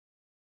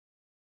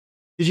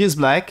GG is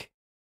black,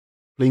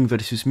 playing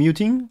versus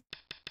Muting.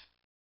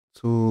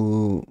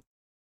 So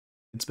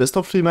it's best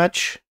of 3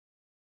 match.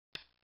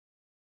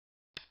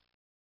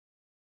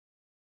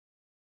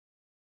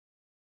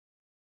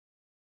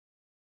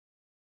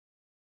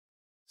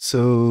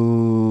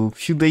 So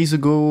few days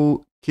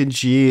ago,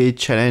 KGA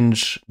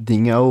challenged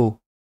Dingao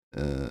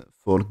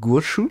for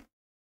Guoshu,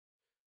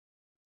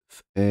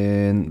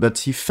 but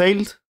he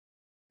failed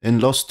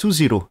and lost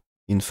 2-0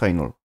 in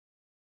final.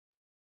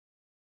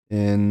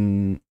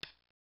 And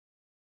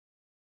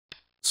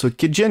so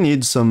KGA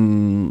needs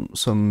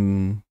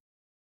some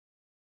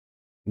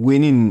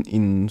win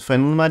in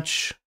final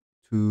match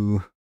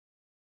to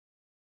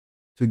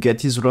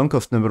get his rank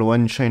of #1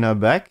 in China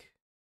back,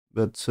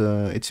 but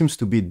it seems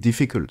to be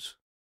difficult.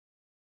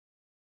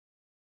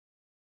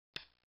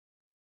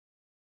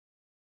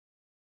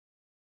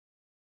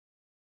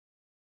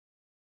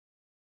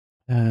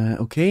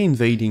 Okay,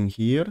 invading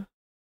here.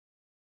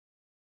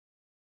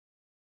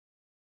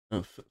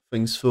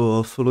 Thanks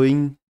for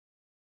following,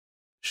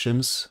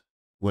 Shems.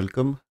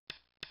 Welcome.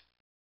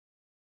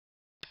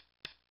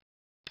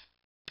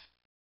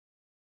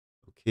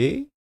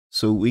 Okay,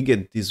 so we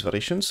get this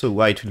variation. So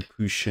white will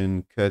push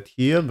and cut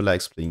here,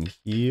 black's playing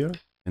here,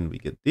 and we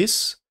get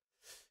this.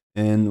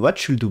 And what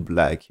should do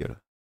black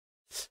here?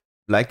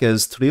 Black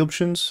has 3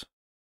 options.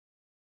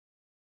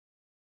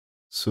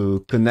 So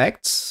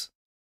connects,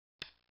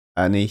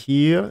 Ane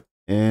here,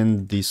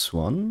 and this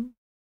one.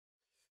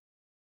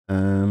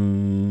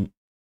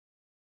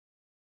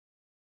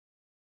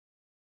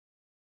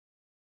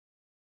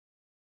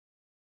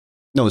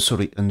 No,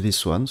 sorry, and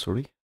this one,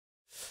 sorry.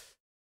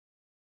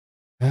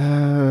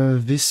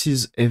 This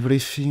is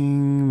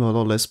everything more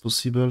or less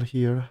possible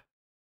here.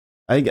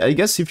 I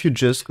guess if you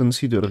just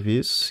consider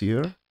this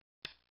here,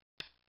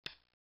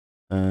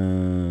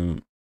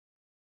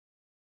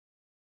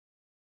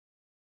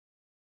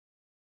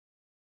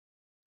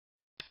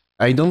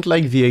 I don't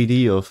like the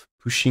idea of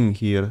pushing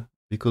here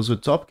because the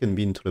top can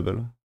be in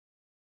trouble.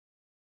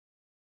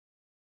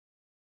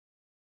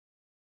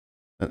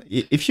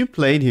 If you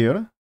played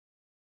here,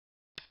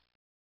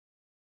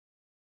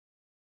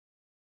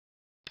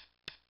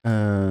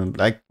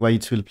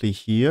 white will play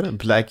here,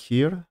 black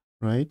here,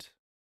 right?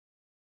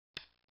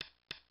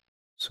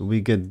 So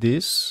we get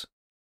this.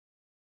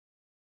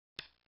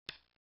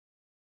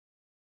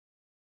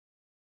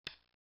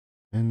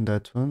 And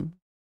that one.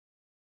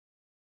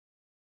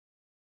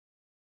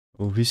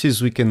 Oh, this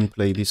is, we can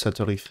play this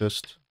Atari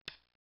first.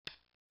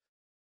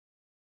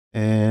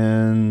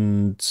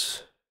 And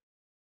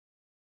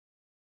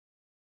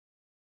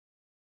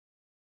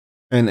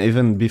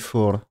even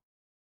before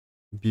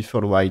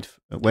white,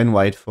 when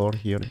white 4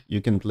 here,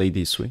 you can play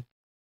this way.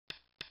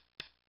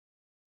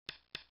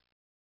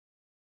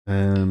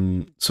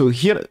 So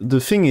here, the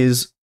thing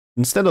is,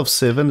 instead of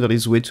 7, there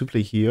is way to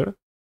play here.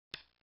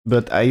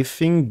 But I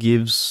think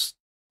gives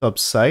top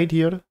side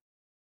here.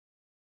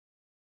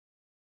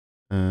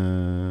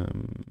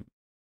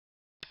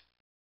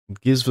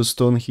 Gives the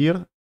stone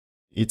here.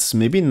 It's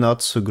maybe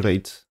not so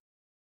great.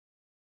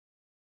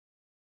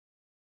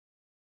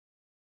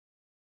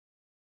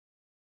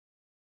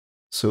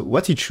 So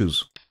what he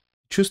choose?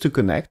 Choose to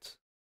connect.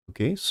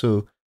 Okay,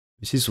 so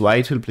this is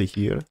white will play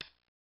here.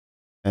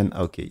 And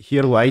okay,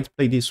 here white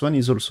play this one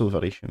is also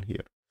variation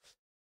here.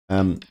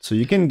 So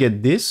you can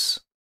get this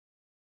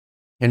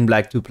and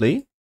black to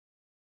play.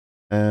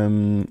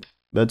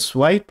 But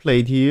white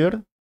played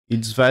here.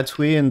 It's that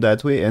way and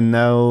that way, and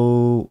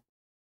now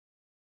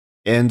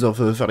end of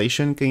a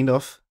variation kind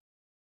of.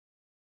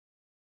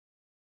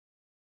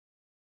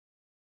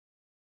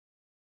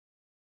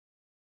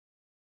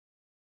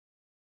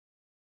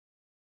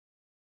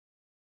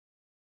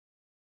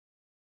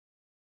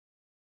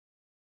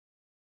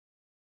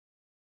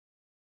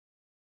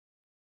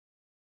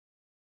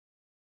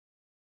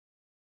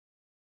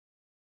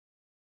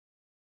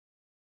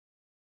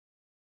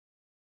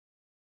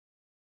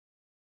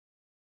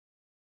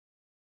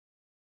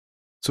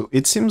 So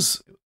it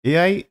seems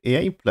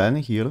AI plan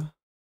here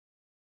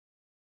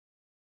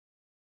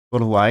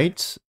for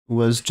white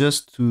was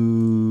just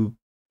to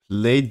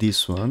play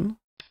this one.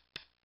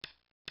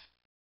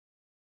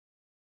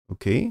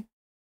 Okay.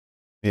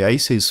 AI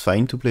says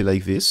fine to play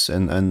like this,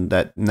 and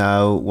that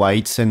now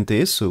white sent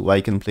this, so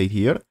white can play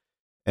here.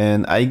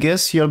 And I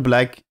guess here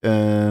black,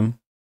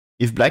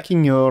 if black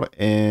ignore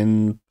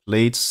and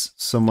plays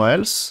somewhere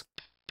else,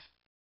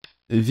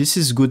 this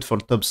is good for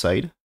top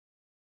side.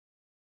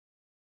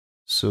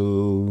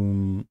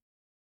 So,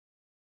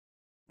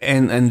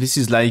 and this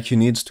is like you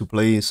need to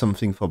play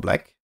something for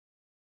black.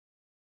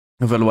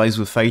 Otherwise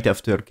the fight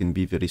after can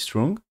be very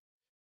strong.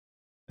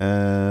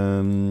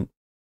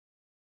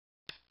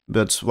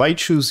 But white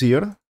choose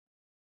here.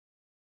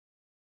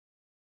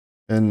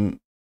 And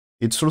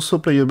it's also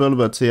playable,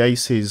 but AI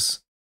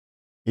says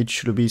it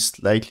should be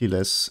slightly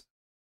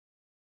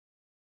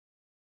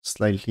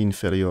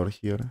inferior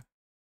here.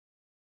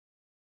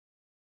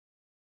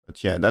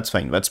 But yeah, that's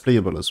fine. That's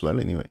playable as well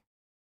anyway.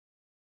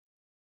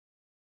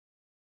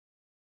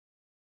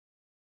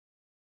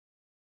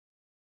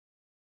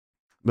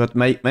 But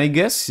my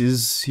guess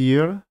is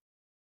here,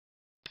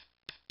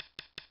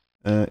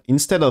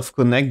 instead of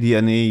connect, the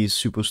NA is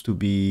supposed to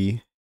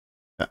be,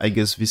 I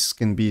guess this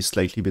can be a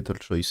slightly better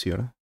choice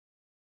here.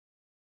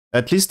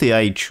 At least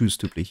AI choose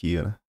to play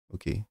here.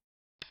 Okay.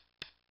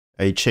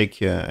 I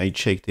checked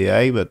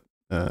AI, but,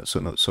 so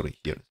no, sorry,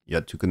 here, you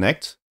had to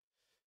connect.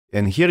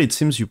 And here it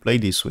seems you play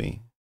this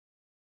way.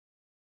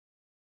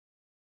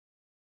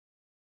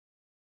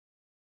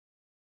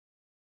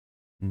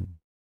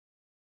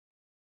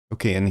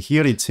 Okay, and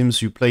here it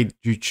seems you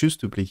choose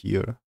to play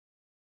here.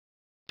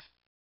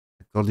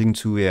 According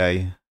to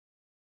AI.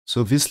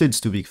 So this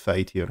leads to big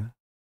fight here.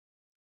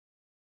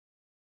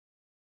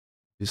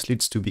 This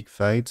leads to big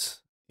fight.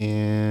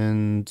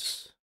 And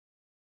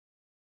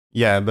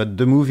yeah, but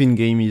the move in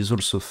game is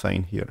also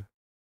fine here.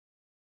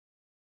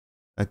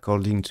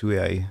 According to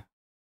AI.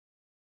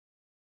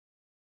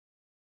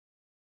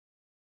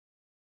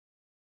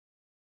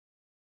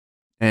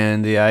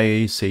 And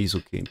AI says,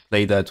 okay,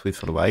 play that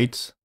with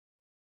white.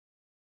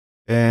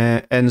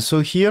 And so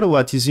here,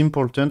 what is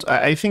important,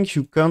 I think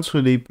you can't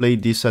really play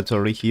this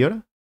Atari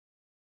here.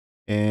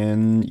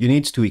 And you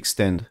need to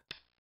extend.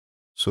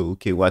 So,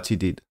 okay, what he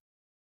did.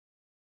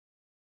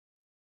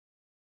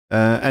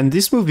 And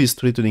this move is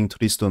threatening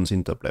 3 stones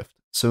in top left.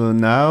 So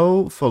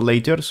now, for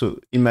later, so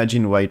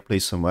imagine white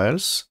plays somewhere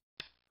else.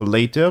 For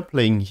later,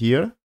 playing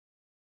here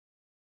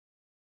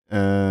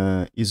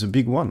is a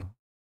big one.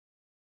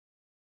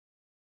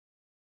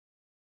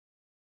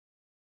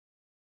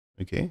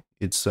 Okay,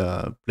 it's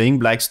playing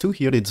blacks too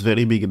here, it's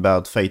very big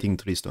about fighting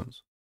 3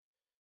 stones.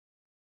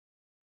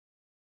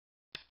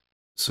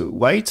 So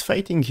white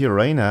fighting here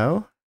right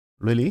now,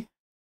 really?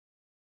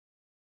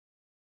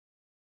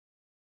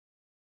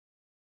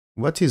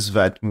 What is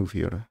that move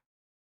here?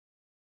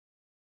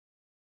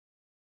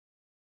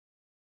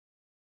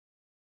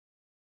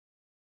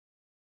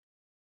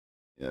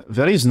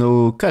 There is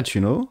no cut,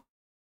 you know?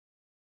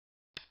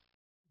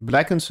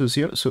 Black answers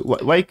here, so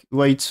white,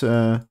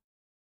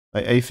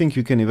 I think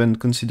you can even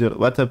consider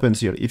what happens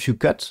here. If you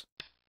cut,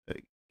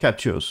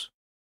 captures.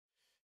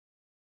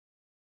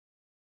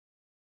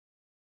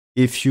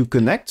 If you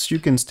connect, you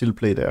can still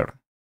play there.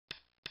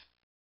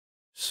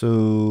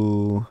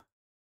 So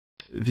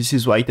this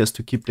is white has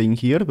to keep playing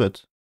here,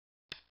 but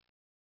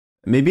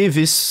maybe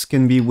this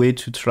can be a way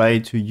to try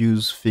to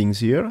use things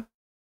here.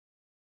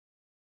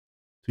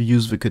 To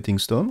use the cutting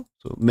stone.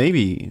 So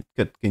maybe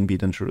cut can be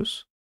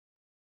dangerous.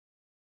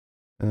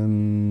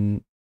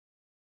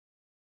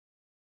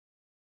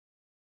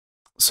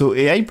 So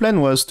AI plan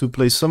was to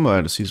play somewhere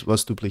else,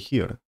 was to play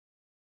here.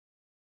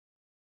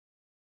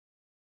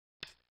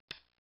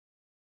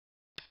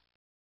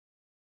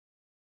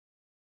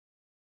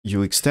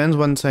 You extend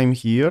one time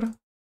here,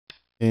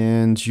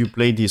 and you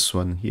play this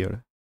one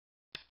here.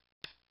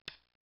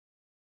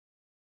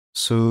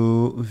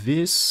 So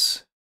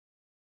this,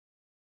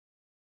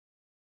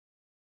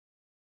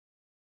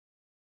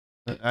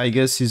 I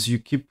guess, is you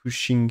keep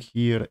pushing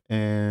here,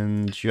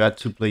 and you had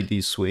to play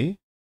this way.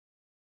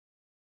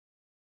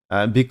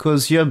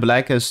 Because here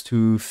black has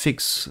to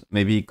fix,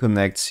 maybe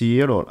connects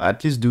here, or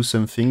at least do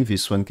something.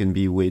 This one can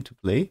be a way to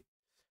play.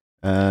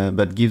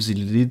 But gives a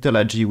little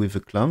agi with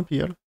a clump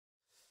here.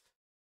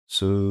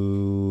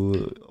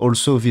 So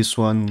also this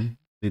one,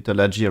 little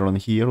agi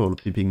around here, or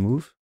peeping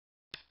move.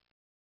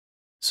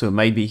 So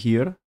maybe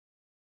here.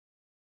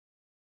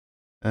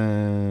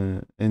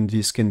 And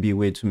this can be a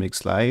way to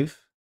mix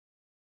live.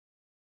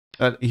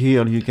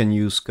 Here you can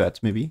use cut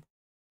maybe.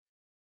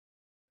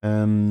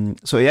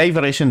 So AI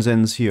variations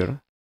ends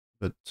here.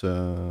 But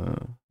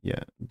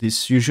yeah,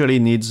 this usually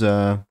needs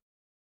some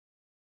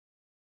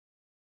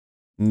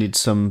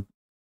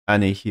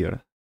ane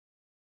here.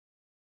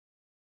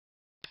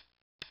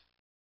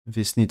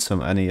 This needs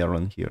some ane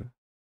around here.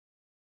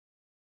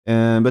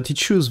 But it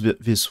choose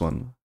this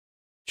one.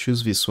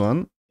 Choose this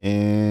one.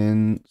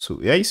 And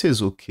so AI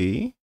says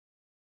okay.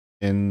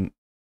 And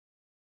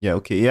yeah,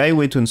 okay, AI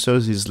way to answer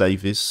is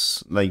like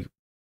this, like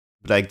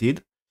black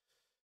did.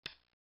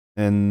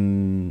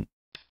 And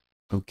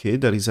okay,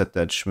 there is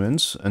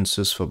attachments,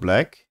 answers for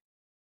black.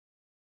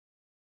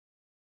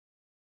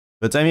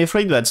 But I'm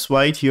afraid that's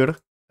white here.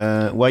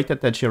 White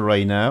attach here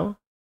right now.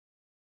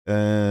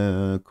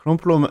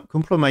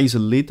 Compromise a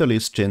little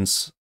his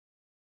chance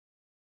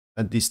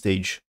at this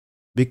stage.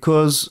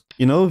 Because,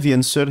 you know, the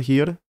answer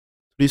here,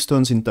 3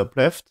 stones in top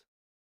left,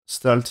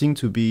 starting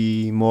to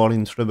be more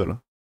in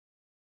trouble.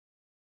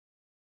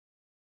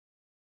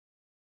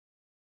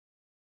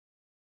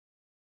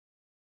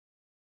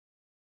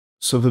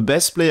 So the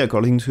best play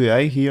according to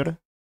AI here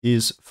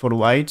is for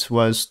white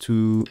was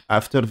to,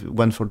 after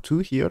 1 for 2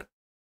 here,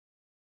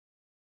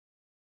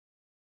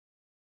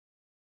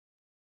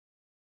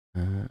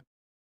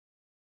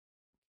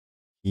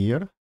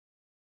 here,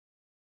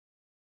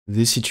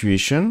 this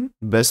situation,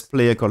 best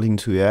play according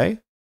to AI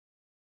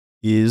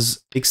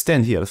is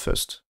extend here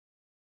first.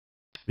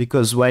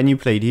 Because when you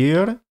played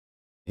here,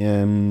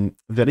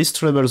 there is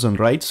troubles on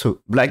right,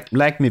 so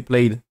black may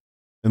played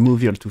a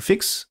move here to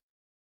fix,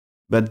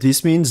 but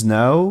this means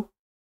now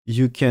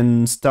you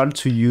can start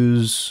to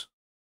use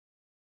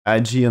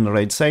ag on the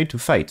right side to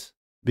fight.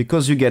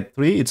 Because you get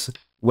 3, it's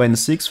when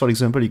 6, for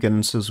example, you can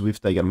answer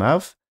with Tiger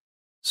Mouth.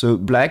 So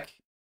black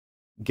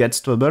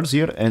gets troubles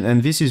here,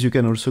 and this is, you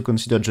can also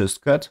consider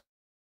just cut.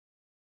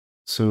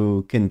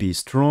 So can be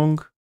strong.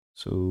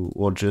 So,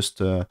 or just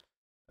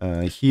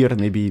here,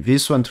 maybe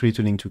this one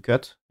returning to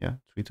cut. Yeah,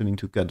 returning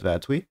to cut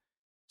that way.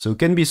 So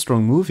can be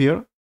strong move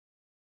here.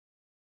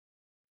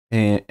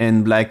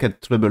 And black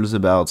had troubles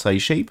about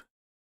side shape.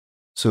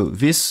 So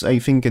this, I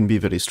think, can be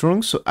very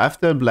strong. So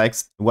after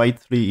white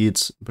 3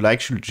 hits,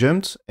 black should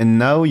jump, and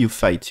now you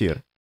fight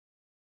here.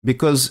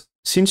 Because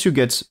since you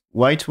get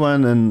white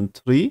 1 and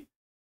 3,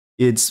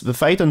 the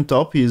fight on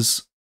top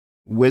is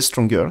way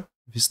stronger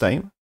this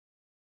time.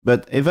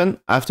 But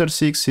even after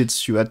 6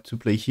 hits, you had to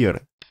play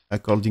here,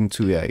 according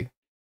to AI.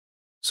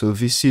 So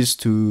this is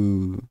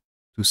to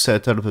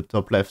settle the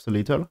top left a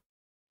little.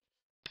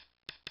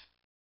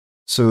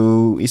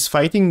 So he's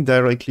fighting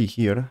directly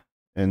here,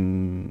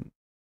 and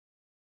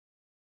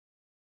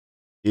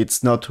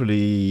it's not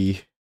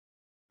really,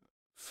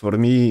 for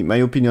me, my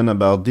opinion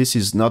about this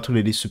is not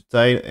really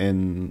subtle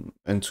and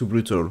too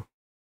brutal.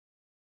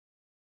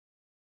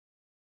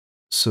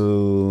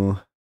 So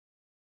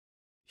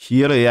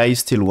here AI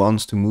still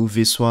wants to move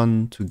this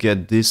one to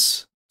get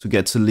this, to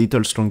get a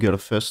little stronger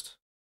first.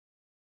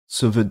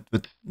 So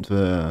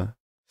the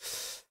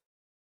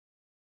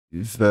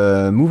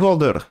move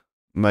order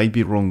might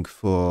be wrong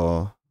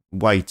for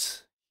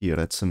white here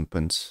at some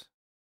point.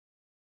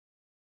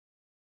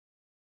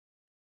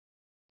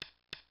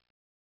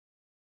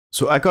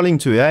 So according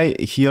to AI,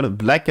 here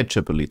black catch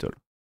up a little.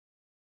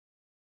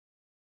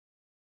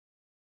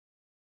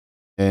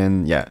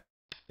 And yeah,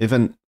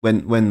 even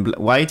when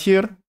white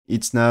here,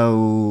 it's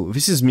now,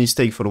 this is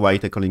mistake for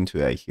white according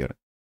to AI here.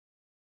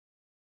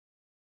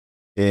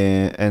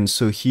 And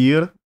so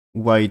here,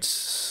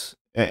 white,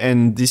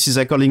 and this is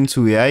according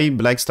to AI,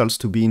 black starts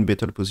to be in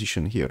better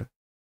position here.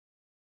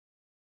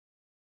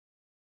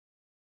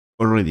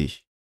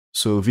 Already.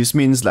 So this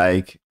means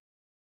like,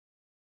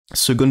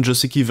 second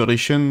Joseki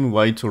variation,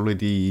 white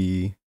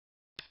already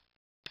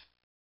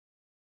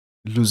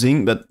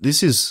losing, but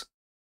this is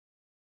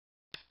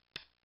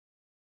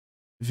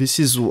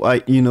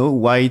why, you know,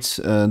 white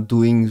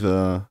doing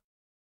the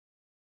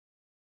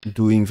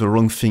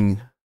wrong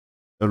thing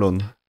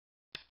alone.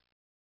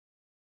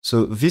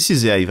 So this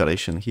is the AI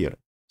variation here.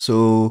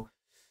 So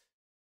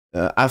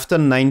after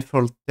 9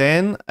 for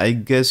 10, I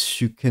guess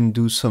you can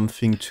do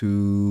something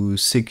to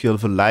secure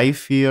the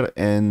life here,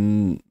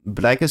 and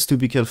black has to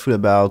be careful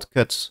about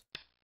cuts.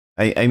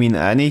 I mean,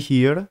 Annie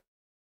here,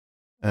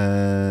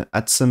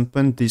 at some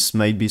point this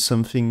might be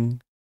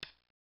something.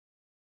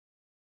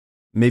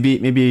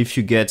 Maybe if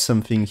you get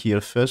something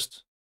here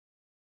first.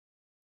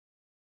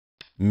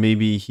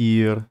 Maybe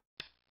here,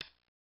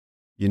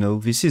 you know,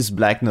 this is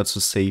black not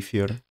so safe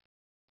here.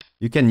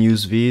 You can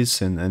use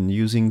this, and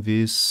using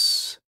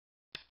this,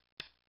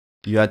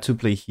 you had to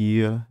play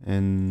here,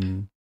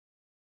 and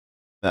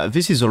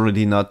this is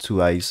already not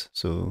 2 eyes.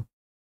 So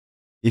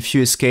if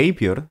you escape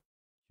here,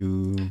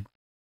 you,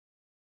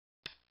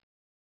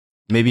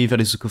 maybe there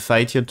is a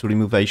fight here to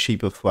remove eye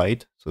shape of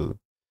white. So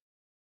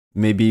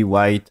maybe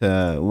white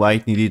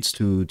needed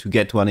to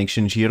get one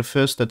exchange here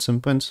first at some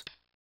point.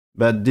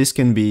 But this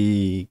can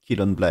be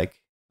kill on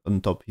black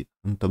on top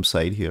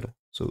side here.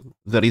 So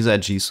there is a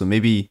G. So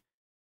maybe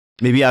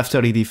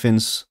after he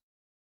defends,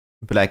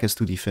 black has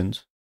to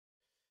defend.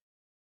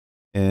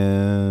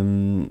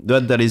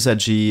 But there is a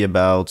G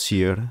about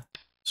here,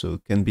 so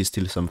can be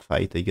still some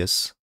fight, I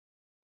guess.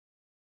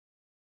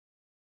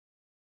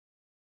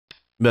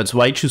 But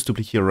white choose to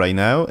play here right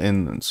now,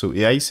 and so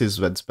AI says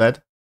that's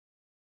bad.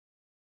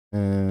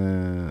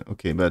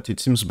 Okay, but it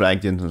seems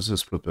black didn't answer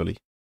properly.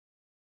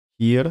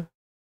 Here,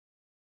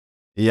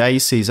 AI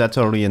says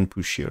Atari and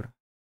push here.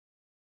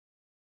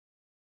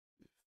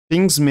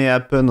 Things may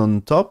happen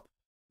on top,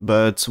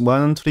 but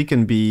 1 and 3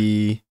 can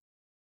be,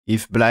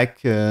 if black,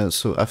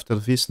 so after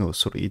this, no,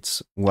 sorry,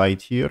 it's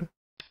white here.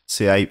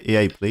 Say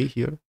AI play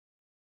here,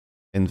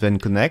 and then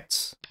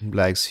connects,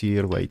 blacks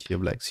here, white here,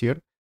 blacks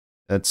here.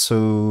 That's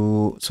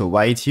so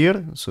white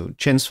here, so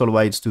chance for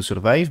whites to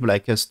survive,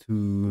 black has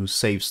to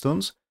save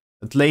stones.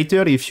 But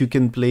later, if you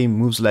can play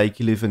moves like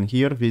 11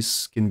 here,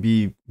 this can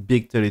be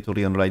big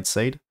territory on right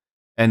side,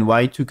 and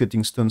white 2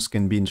 cutting stones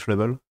can be in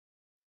trouble.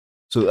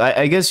 So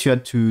I guess you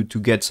had to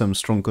get some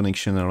strong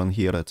connection around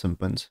here at some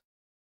point.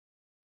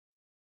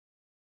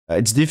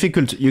 It's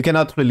difficult. You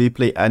cannot really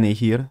play Annie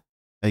here,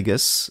 I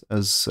guess,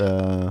 as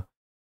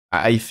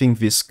I think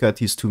this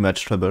cut is too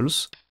much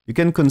troubles. You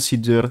can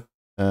consider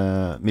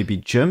maybe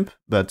jump,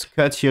 but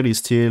cut here is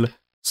still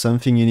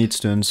something you need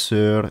to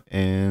answer,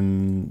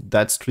 and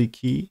that's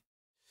tricky,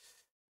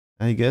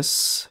 I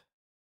guess.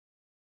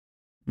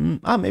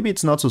 Maybe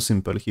it's not so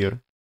simple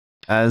here.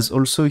 As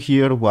also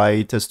here,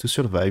 white has to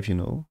survive, you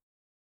know.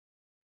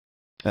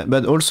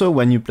 But also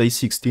when you play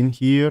 16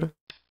 here,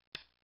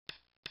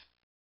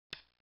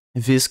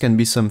 this can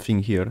be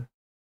something here.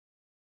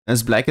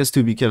 As black has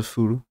to be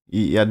careful,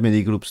 he had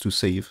many groups to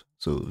save.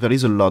 So there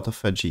is a lot of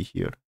ag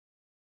here.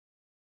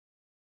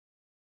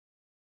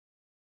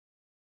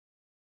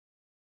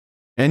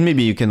 And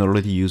maybe you can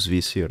already use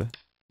this here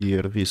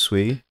this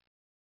way.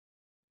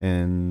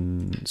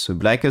 And so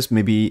black has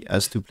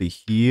to play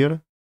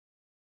here,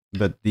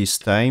 but this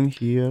time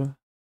here,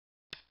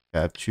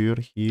 capture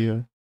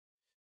here.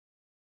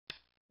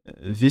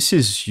 This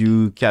is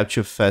you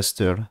capture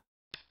faster,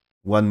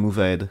 one move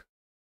ahead,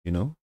 you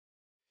know?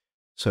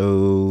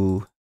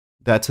 So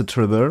that's a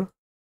trouble.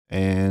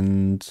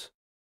 And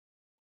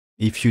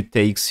if you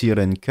take here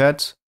and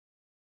cut,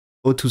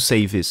 how to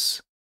save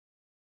this?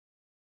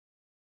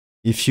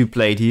 If you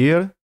played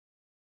here,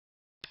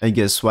 I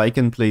guess white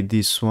can play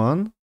this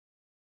one.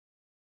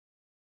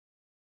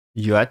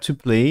 You had to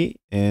play,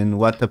 and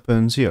what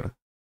happens here?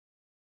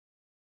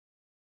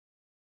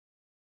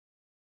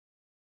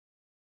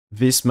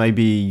 This might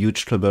be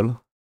huge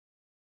trouble.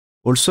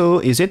 Also,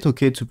 is it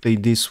okay to play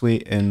this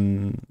way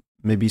and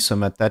maybe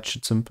some attach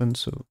at some point?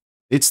 So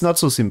it's not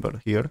so simple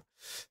here.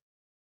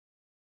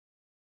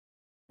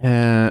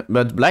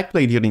 But black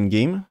played here in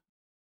game,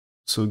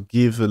 so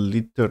give a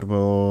little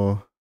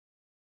more,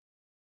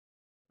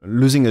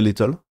 losing a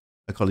little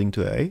according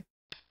to AI.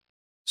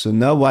 So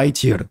now white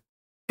here,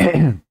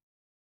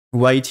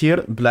 white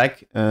here,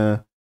 black.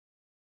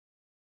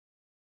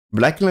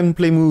 Black can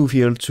play move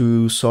here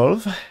to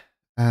solve,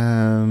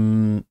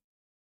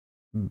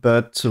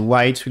 but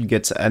white will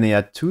get an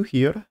at 2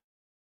 here.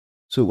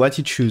 So what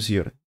he choose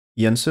here?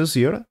 He answers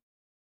here,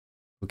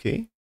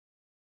 okay.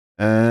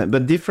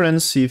 But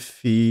difference if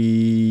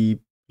he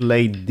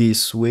played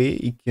this way,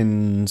 he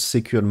can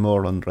secure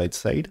more on right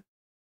side.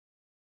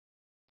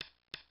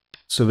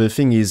 So the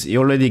thing is, he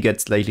already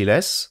gets slightly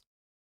less.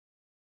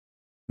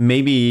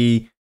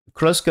 Maybe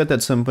crosscut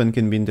at some point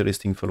can be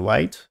interesting for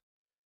white.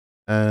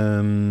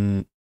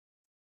 And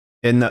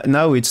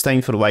now it's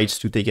time for white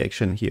to take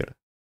action here.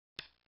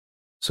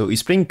 So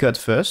he's playing cut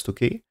first,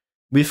 okay.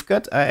 With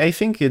cut, I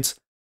think it's...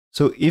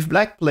 So if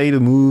black played a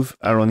move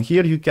around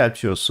here, you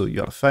capture, so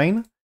you're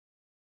fine.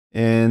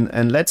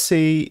 And let's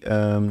say,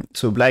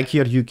 so black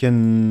here, you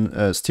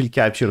can still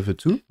capture the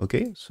 2,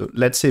 okay? So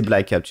let's say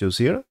black captures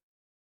here,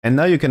 and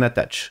now you can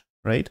attach,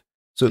 right?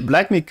 So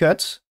black may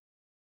cut,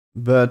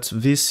 but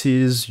this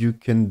is, you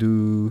can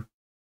do...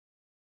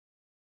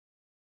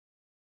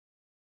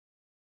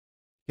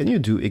 Can you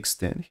do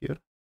extend here?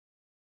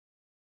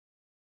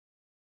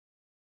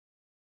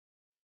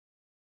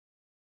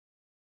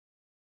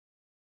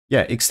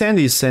 Yeah, extend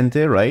is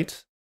Sente,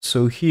 right?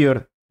 So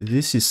here,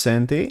 this is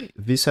Sente,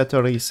 this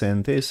Atari is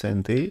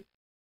Sente,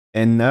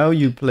 and now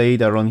you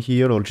played around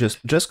here, or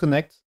just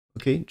connect,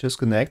 okay? Just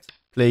connect,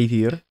 play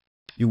here,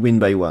 you win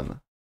by 1.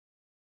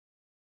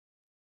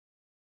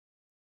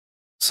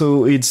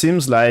 So it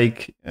seems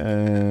like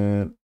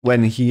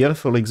when here,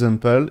 for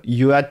example,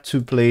 you had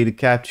to play the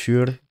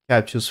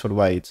captures for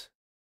white.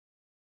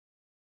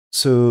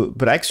 So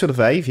black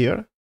survive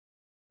here,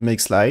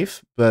 makes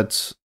life,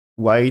 but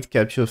white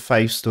capture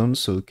 5 stones,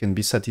 so can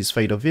be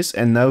satisfied of this.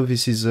 And now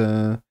this is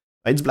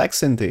it's black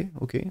Sente,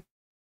 okay.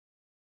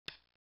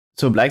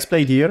 So black's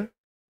played here,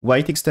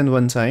 white extend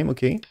 1 time,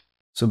 okay.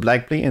 So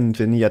black play and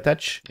then he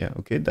attach, yeah,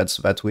 okay, that's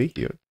that way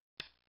here.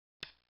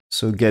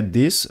 So get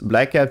this,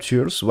 black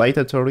captures, white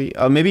Atari.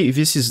 Maybe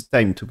this is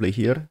time to play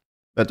here.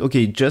 But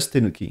okay, just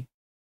Tenuki.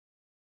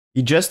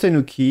 He just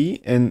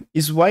Tenuki, and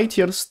is white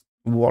here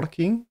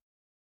working?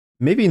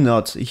 Maybe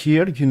not.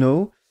 Here, you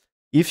know,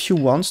 if you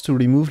want to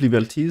remove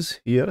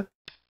liberties here,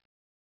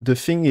 the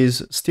thing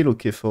is still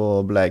okay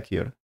for black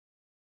here.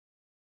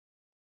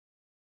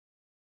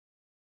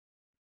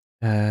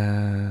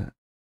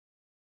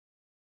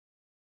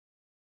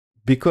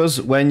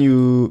 Because when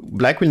you...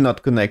 Black will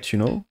not connect, you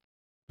know?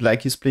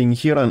 Black is playing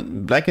here,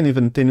 and black can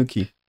even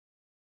Tenuki.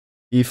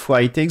 If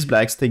white takes,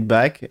 blacks take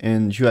back,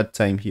 and you had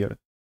time here.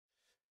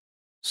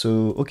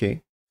 So,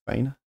 okay,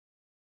 fine.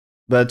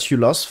 But you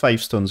lost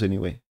 5 stones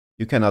anyway.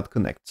 You cannot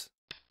connect.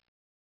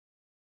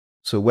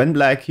 So when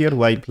black here,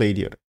 white played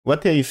here.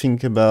 What do you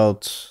think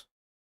about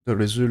the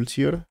result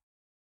here?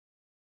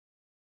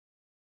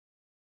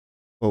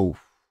 Oh,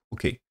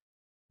 okay.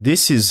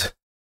 This is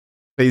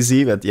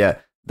crazy, but yeah,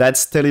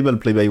 that's terrible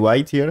play by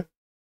white here.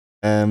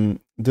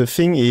 The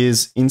thing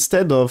is,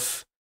 instead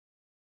of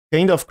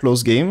kind of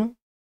close game,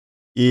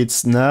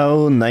 it's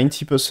now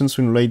 90%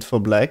 win rate for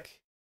black.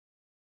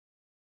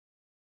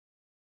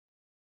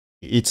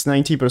 It's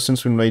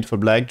 90% win rate for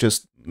black,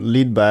 just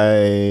lead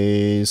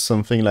by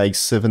something like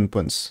 7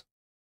 points.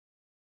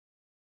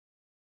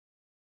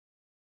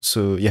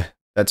 So yeah,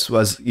 that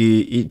was...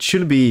 It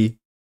should be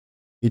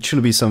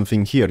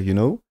something here, you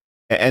know.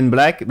 And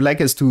black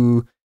has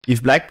to...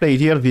 If black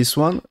played here,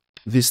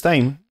 this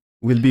time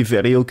will be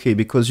very okay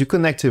because you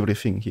connect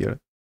everything here.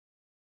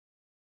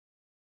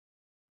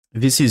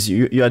 This is,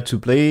 you had to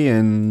play,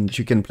 and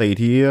you can play it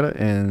here,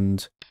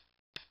 and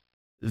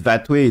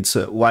that way it's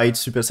white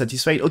super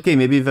satisfied. Okay,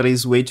 maybe there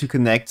is way to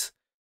connect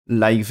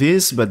like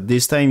this, but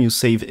this time you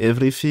save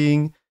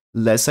everything,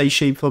 less eye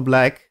shape for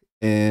black,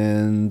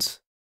 and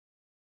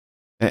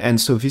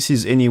so this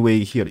is anyway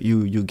here,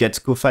 you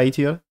get co-fight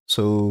here,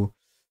 so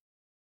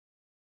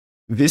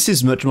this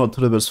is much more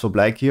troubles for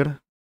black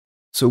here.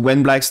 So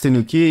when black's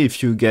tenuki,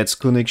 if you get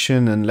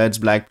connection and lets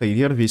black play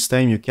here, this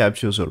time you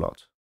captures a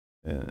lot.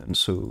 And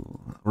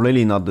so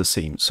really not the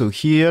same. So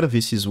here,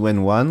 this is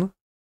when one,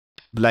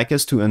 black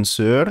has to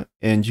answer,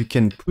 and you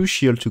can push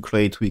here to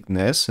create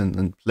weakness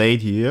and play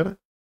it here.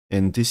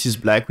 And this is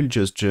black will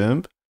just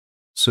jump.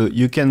 So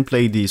you can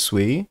play this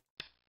way.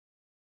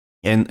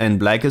 And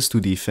black has to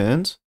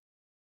defend.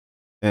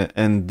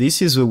 And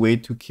this is a way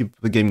to keep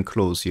the game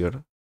close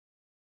here.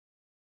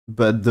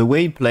 But the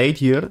way played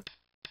here,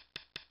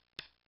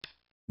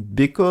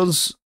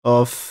 because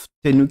of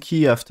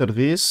tenuki after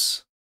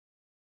this,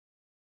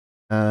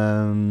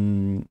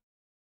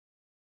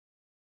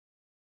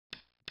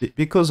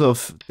 because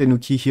of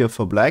tenuki here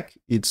for black,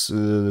 it's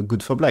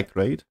good for black,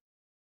 right?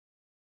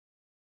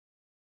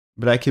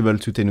 Black able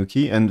to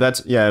tenuki, and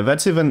that's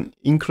even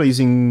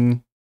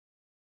increasing.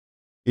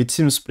 It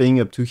seems playing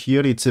up to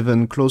here, it's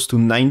even close to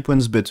 9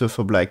 points better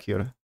for black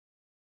here.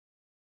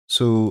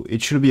 So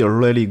it should be a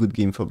really good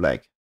game for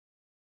black.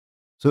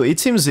 So it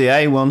seems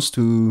AI wants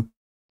to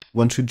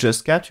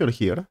just capture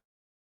here.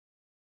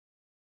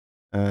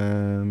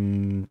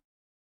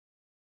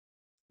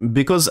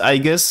 Because I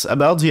guess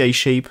about the eye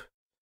shape,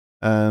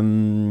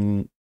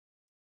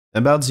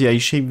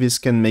 this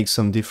can make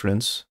some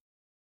difference.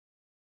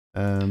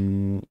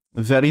 There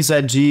is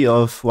a G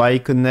of Y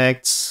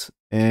connects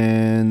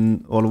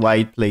and or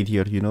white played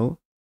here, you know.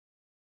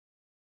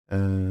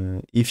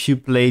 If you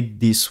played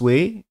this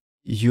way,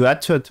 you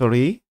add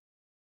territory.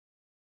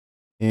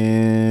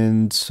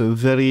 And so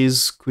there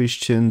is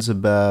questions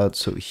about,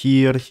 so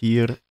here,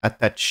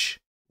 attach,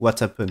 what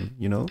happened,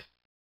 you know?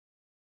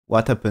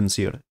 What happens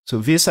here? So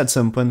this at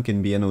some point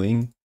can be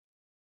annoying.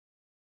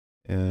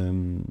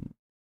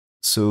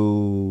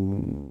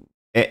 So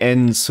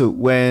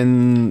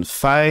when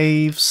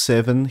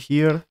 5-7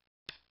 here,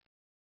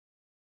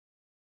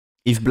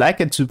 if black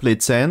had to play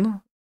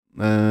 10,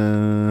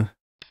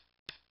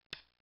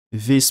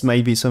 this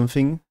might be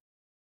something.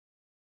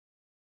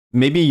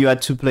 Maybe you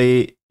had to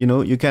play, you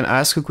know, you can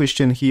ask a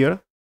question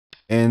here,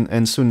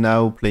 and so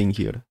now playing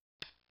here.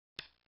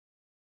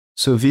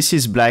 So this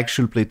is black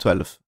should play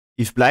 12.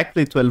 If black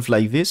play 12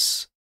 like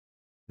this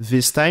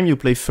time you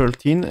play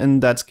 13,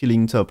 and that's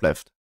killing top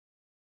left.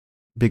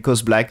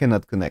 Because black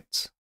cannot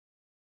connect.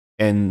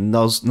 And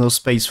no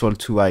space for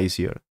two eyes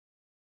here.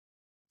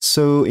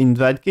 So in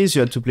that case,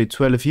 you have to play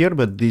 12 here,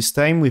 but this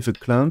time with a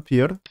clump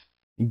here,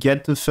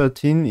 get to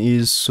 13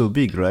 is so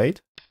big,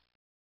 right?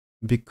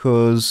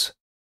 Because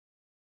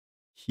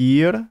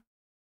here,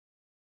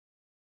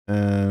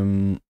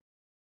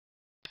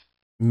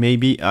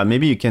 maybe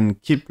you can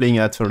keep playing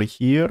Atari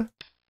here.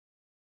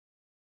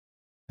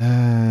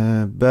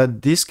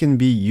 But this can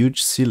be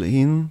huge seal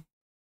in.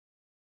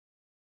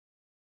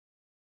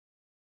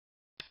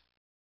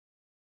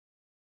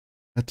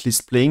 At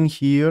least playing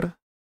here.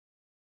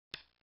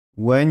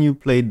 When you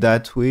play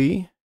that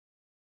way,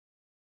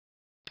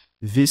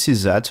 this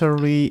is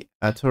Atari,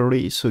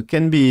 so it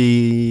can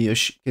be a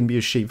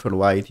shape for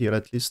white here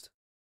at least.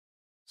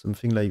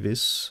 Something like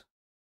this.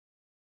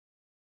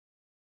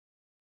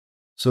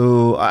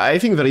 So I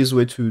think there is a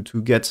way to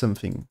get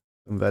something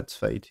from that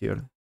fight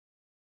here.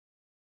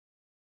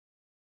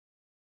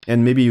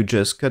 And maybe you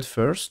just cut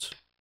first.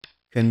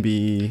 Can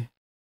be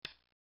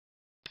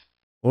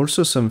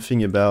also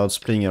something about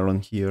playing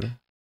around here.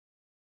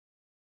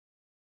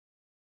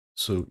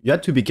 So you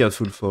have to be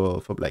careful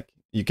for black.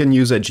 You can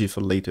use edgy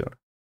for later.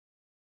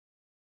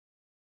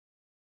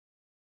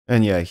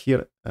 And yeah,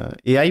 here,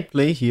 AI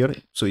play here.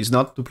 So it's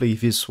not to play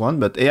this one,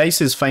 but AI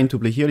says fine to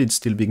play here. It's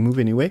still big move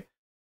anyway.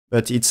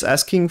 But it's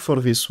asking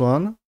for this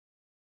one.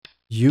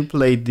 You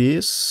play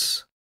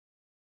this.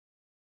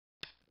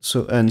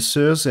 So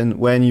answers, and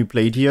when you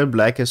played here,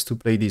 black has to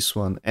play this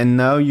one. And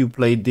now you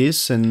play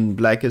this, and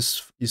black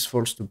is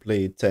forced to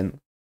play 10.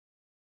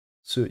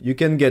 So you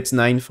can get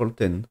 9 for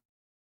 10.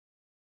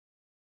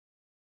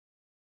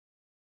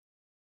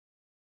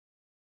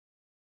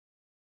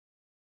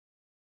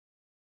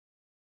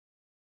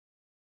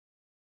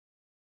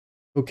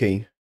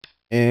 Okay.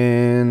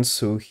 And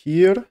so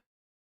here,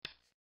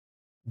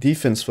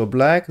 defense for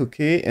black,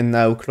 okay, and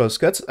now close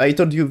cuts. I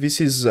told you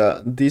this is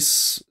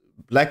this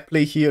black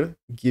play here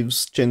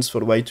gives chance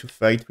for white to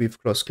fight with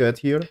cross cut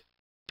here.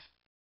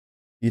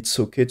 It's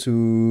okay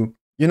to,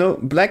 you know,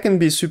 black can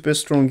be super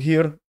strong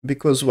here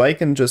because white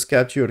can just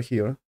capture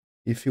here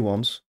if he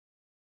wants.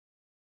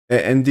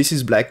 And this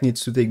is black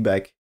needs to take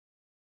back.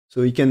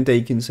 So he can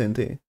take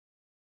Incente.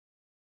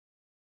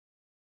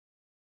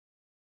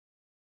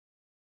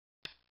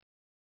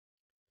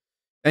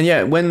 And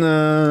yeah, when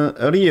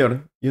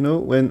earlier, you know,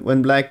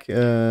 when black's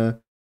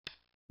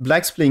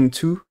playing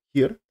 2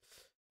 here,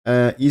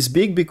 is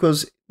big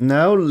because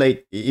now,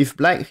 like, if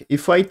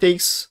white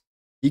takes,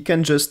 he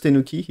can just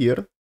tenuki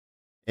here,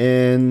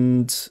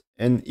 and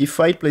if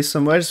white plays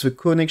somewhere else, the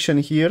connection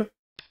here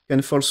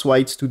can force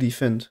white to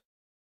defend.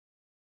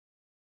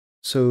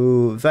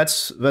 So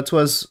that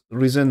was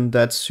reason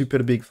that's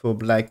super big for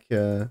black.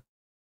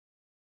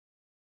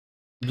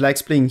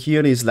 Black's playing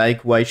here is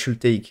like white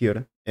should take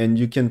here, and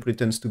you can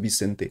pretend to be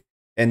Sente.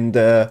 And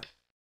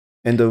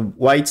and the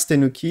white's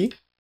tenuki,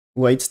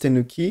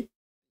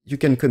 you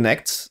can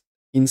connect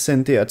in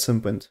Sente at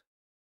some point.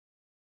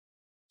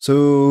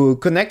 So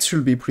connect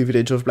should be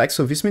privilege of black.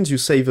 So this means you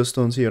save the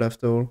stones here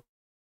after all.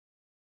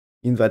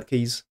 In that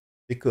case,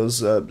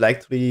 because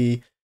black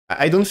 3,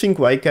 I don't think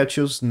white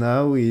captures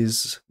now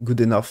is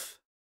good enough.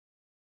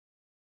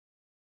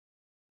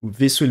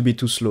 This will be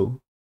too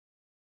slow.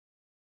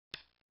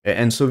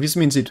 And so this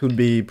means it would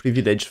be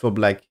privilege for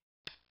black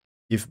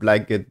if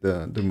black get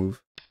the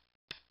move.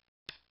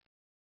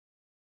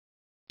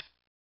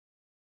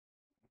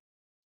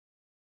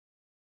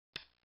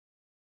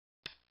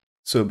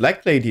 So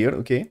black played here,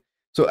 okay.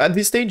 So at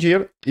this stage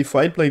here, if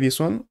white play this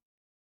one,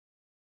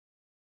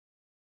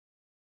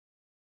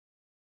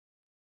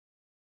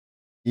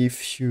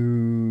 if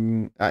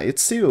you...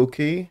 it's still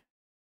okay.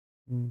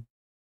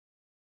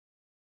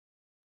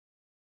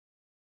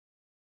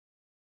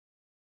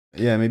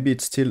 Yeah, maybe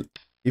it's still...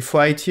 If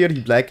white here,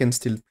 black can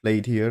still play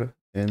it here.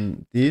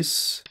 And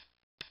this...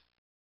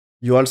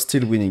 You are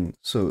still winning,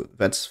 so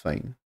that's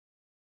fine.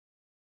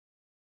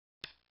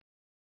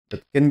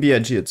 That can be a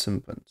G at some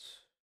point.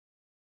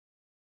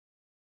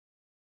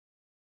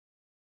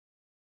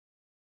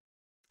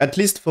 At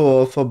least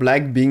for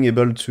black being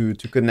able to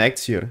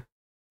connect here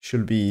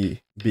should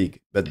be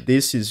big. But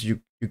this is you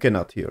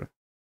cannot here.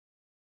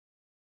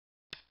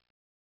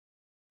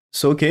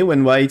 So okay,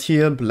 when white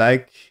here,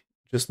 black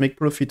just make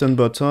profit on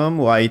bottom,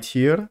 white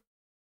here.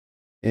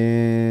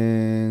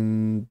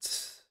 And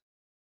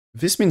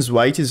this means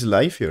white is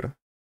alive here.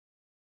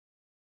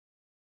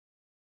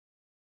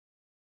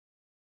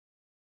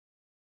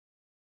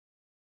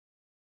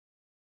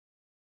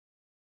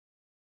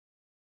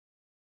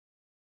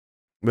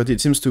 But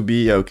it seems to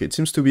be, okay, it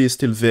seems to be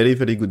still very,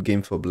 very good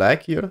game for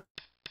black here,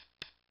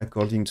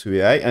 according to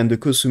AI. And the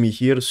Kosumi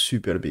here,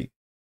 super big.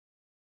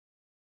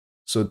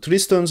 So 3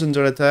 stones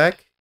under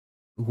attack.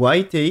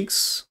 White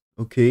takes,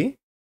 okay.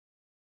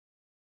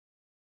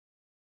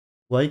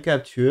 White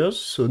captures,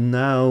 so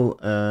now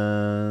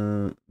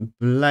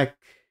black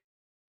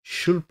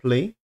should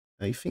play,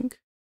 I think,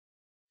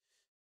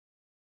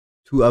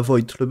 to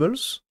avoid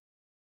troubles.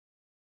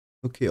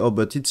 Okay, oh,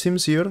 but it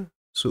seems here,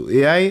 so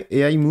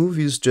AI move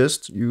is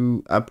just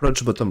you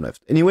approach bottom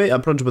left. Anyway,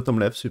 approach bottom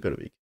left, super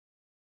big.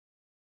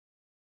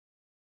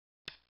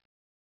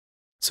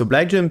 So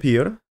black jump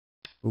here,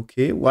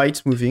 okay,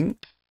 white's moving,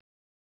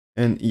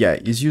 and yeah,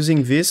 he's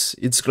using this.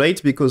 It's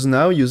great because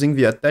now using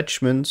the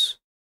attachment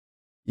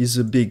is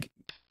a big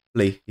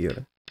play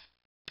here.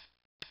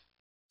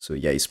 So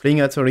yeah, he's playing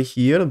Atari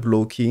here,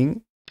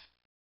 blocking,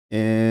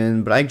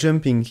 and black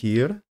jumping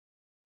here.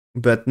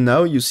 But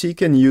now you see he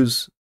can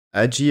use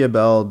Agi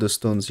about the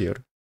stones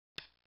here.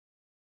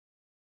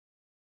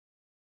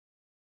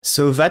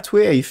 So that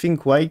way I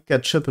think white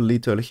catch up a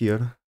little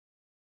here.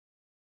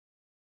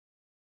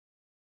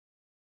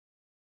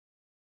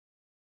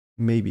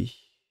 Maybe,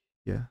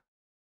 yeah.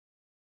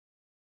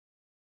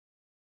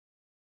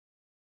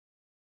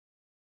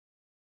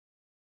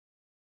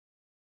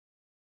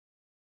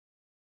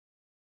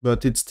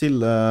 But it's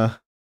still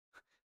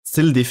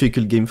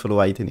difficult game for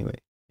white anyway.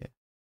 Yeah.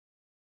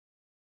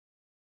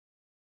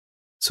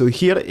 So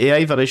here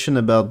AI variation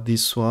about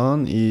this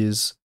one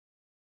is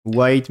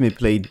white may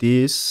play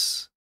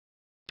this,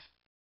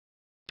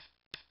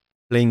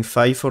 playing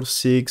 5 or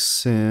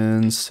 6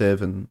 and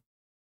 7.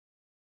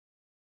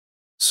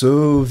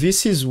 So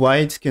this is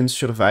white can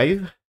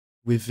survive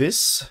with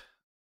this.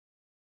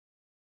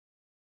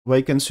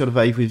 White can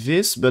survive with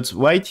this, but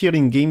white here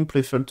in game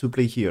preferred to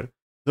play here.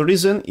 The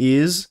reason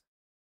is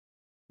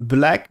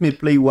black may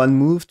play one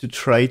move to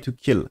try to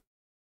kill.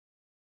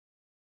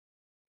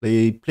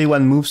 Play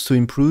one moves to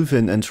improve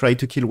and try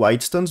to kill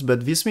white stones,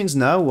 but this means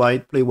now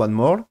white play one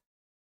more.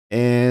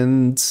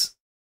 And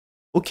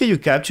okay, you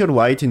capture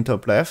white in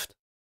top left,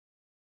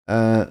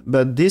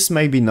 but this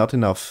might be not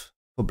enough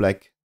for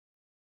black.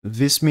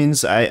 This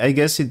means, I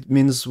guess it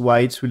means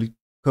white will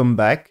come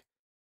back.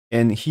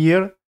 And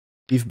here,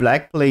 if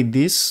black played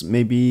this,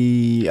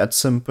 maybe at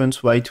some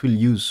point white will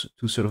use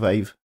to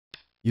survive.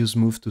 Use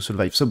move to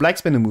survive. So black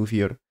spend a move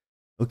here.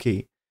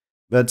 Okay.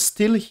 But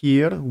still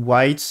here,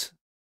 white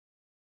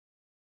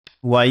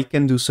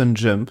can do some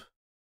jump,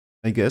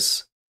 I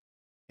guess.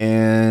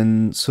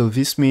 And so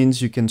this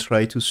means you can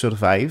try to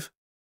survive.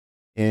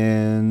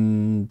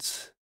 And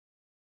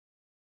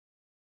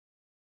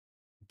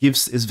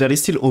is very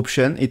still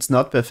option. It's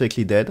not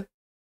perfectly dead.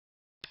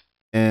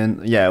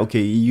 And yeah,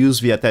 okay, use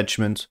the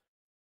attachment.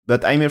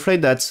 But I'm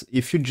afraid that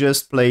if you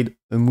just played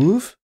a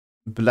move,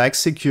 black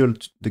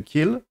secured the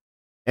kill,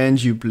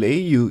 and you play,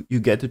 you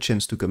get a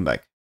chance to come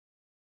back.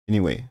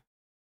 Anyway.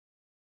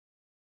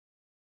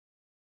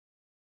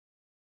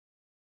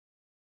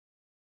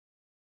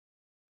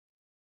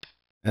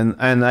 And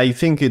I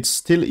think it's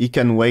still, he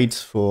can wait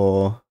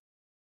for...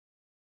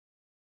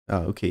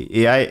 okay,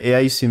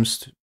 AI seems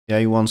to,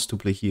 AI wants to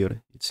play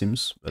here, it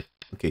seems. But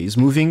okay, he's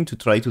moving to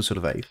try to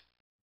survive.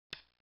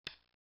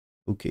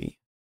 Okay.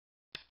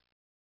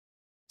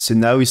 So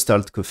now we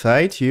start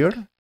co-fight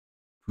here.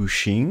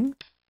 Pushing.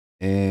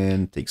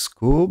 And takes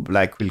go.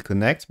 Black will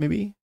connect,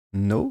 maybe?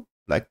 No.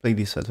 Black played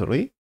this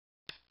Hattori.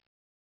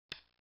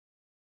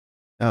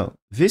 Now,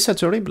 this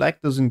Hattori,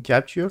 black doesn't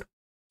capture.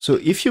 So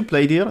if you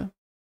played here,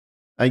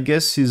 I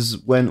guess is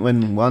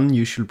when one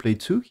you should play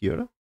 2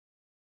 here.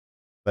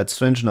 But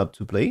strange not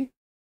to play,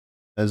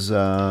 as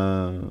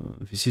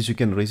this is you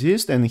can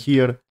resist, and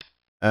here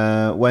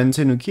when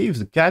Tenuki,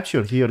 the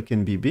capture here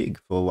can be big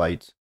for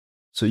white.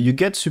 So you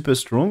get super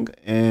strong,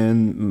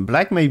 and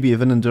black may be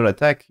even under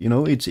attack. You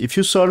know, it's if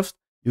you solve,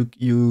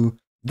 you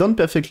don't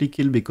perfectly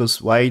kill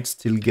because white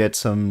still gets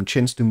some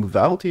chance to move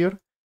out here.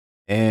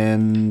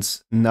 And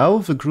now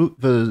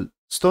the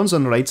stones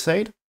on the right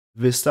side,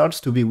 they start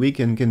to be weak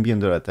and can be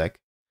under attack.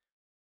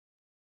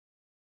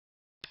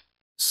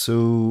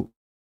 So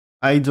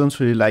I don't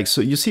really like. So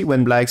you see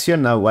when black's here,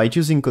 now white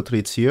using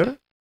Kotritz here.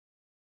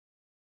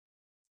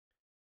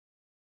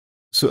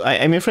 So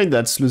I'm afraid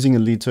that's losing a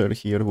little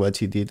here, what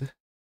he did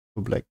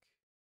for black.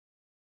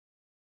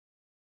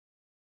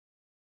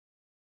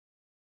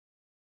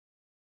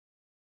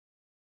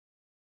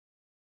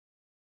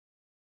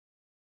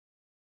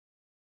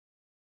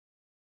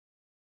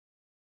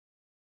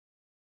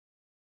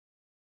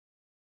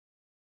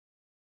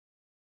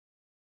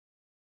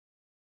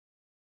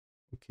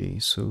 Okay,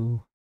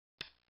 so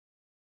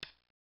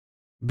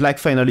black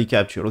finally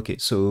captured. Okay,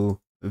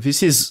 so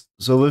this is,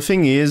 so the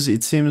thing is,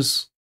 it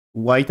seems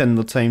white had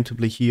no time to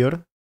play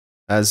here,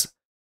 as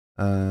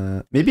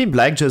maybe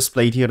black just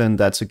played here and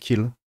that's a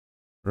kill,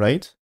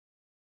 right?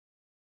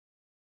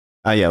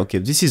 Ah yeah, okay,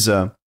 this is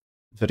there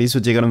is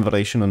a diagonal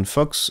variation on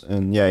Fox,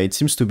 and yeah, it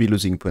seems to be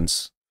losing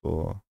points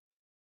for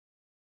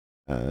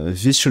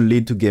this should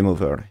lead to game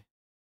over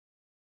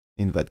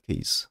in that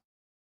case.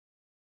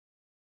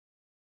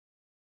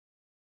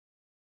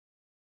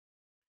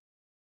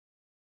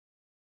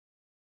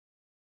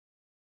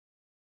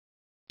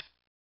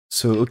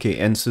 So okay,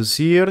 and so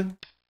here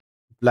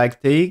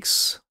black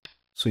takes.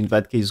 So in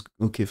that case,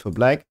 okay for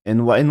black.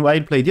 And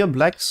white played here,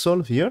 black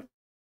solve here.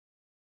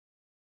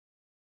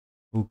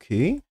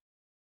 Okay.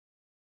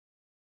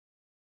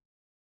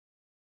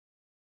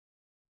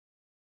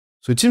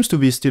 So it seems to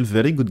be still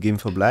very good game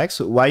for black.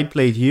 So white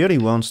played here, he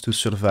wants to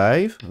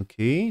survive.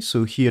 Okay,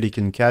 so here he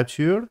can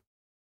capture.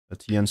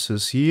 But he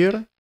answers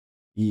here.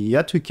 He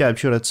had to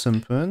capture at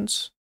some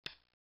point.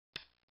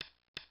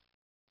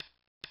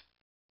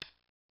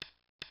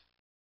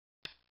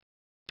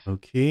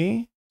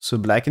 Okay, so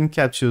black can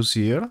captures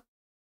here.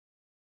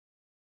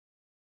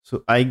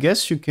 So I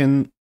guess you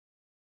can,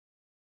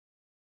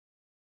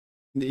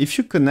 if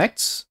you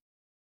connect,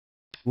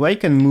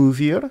 white can move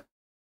here.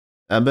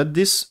 But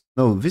this,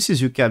 no, this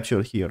is you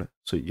capture here.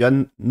 So you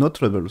have no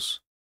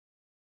troubles.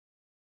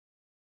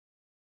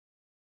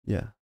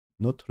 Yeah,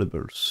 no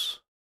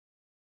troubles.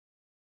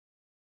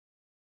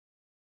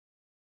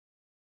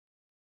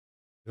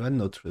 You had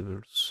no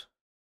troubles.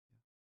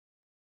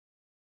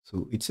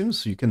 So it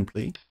seems you can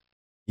play.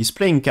 He's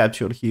playing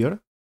capture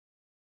here.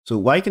 So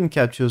white can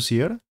captures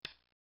here.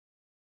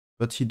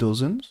 But he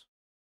doesn't.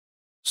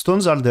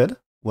 Stones are dead.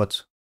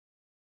 What?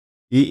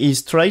 He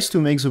tries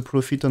to make the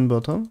profit on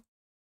bottom.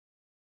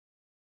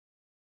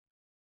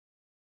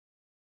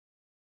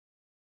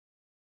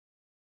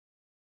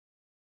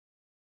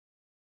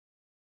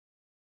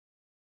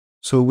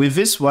 So with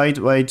this, white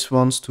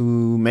wants to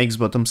make the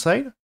bottom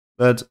side,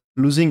 but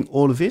losing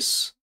all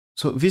this.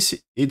 So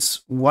this,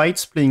 it's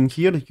white's playing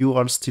here, you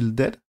are still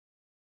dead.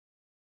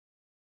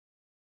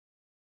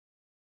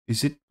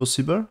 Is it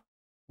possible?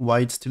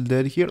 White still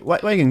dead here?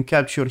 White can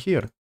capture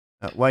here.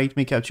 White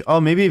may capture.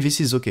 Oh, maybe this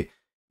is okay.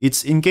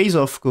 It's in case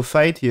of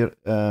co-fight here,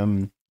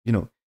 you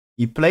know,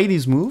 he played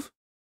his move.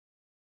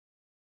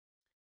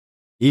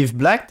 If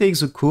black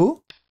takes a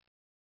coup,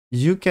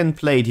 you can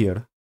play it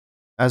here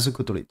as a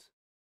Kotorit.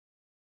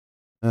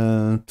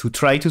 To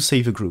try to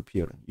save a group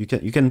here. You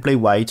can play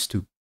white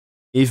too.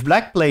 If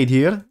black played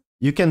here,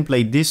 you can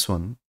play this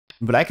one.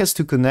 Black has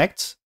to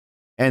connect,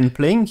 and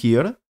playing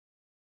here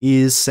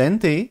is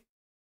Sente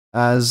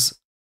as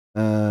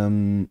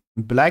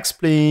black's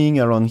playing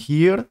around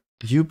here.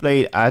 You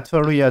play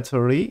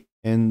Atari,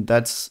 and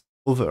that's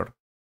over.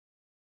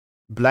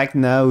 Black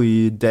now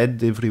is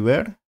dead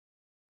everywhere,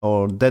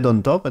 or dead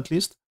on top at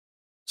least.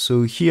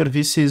 So here,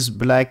 this is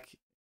black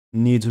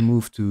needs a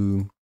move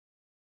to.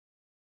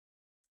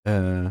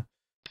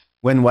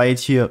 When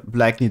white here,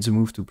 black needs a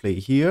move to play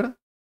here.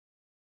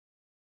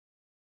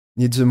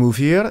 Needs a move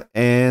here,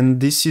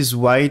 and this is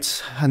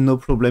white had no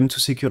problem to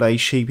secure a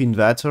shape in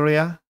that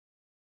area.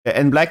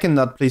 And black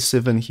cannot play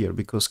 7 here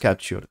because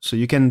captured. So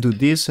you can do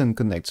this and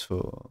connect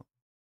for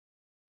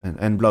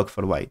and block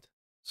for white.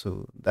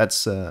 So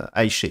that's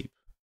I shape.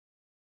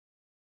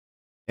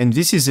 And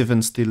this is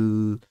even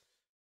still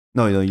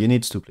no, you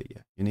need to play.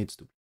 Yeah, you need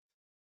to.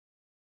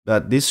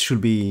 But this should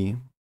be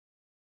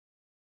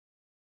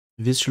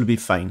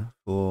fine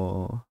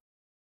for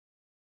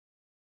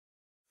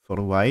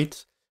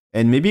white.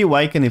 And maybe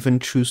white can even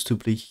choose to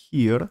play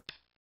here.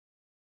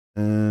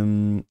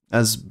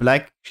 As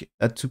black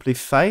had to play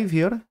 5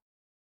 here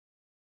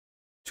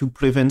to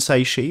prevent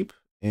side shape,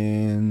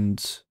 and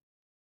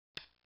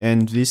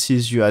this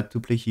is you had to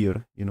play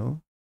here, you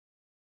know.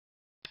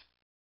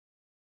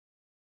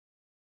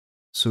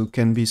 So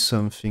can be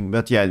something,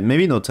 but yeah,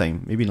 maybe no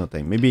time. Maybe no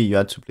time. Maybe you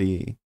had to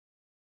play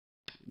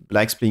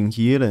black's playing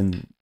here,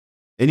 and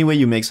anyway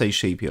you make side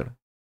shape here.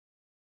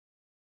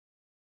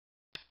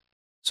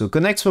 So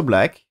connects for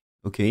black.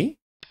 Okay.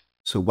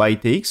 So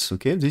white takes.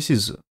 Okay, this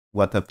is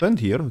what happened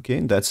here. Okay,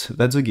 that's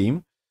the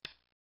game.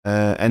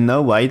 And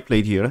now white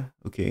played here.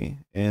 Okay,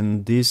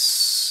 and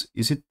this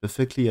is it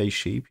perfectly I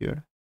shape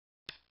here.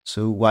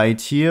 So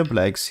white here,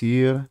 black's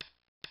here.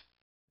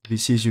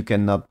 This is you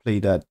cannot play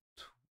that.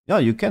 Yeah,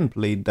 you can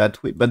play it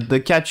that way, but the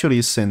capture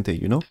is center,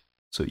 you know.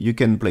 So you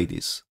can play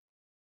this.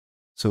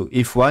 So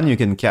if one you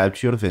can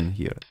capture, then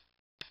here.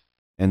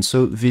 And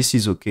so this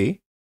is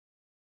okay.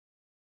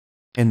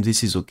 And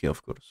this is okay,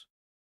 of course.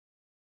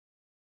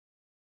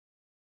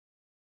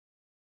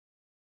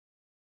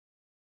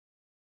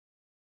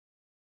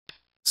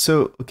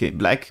 So, okay,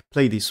 black,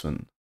 play this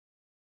one.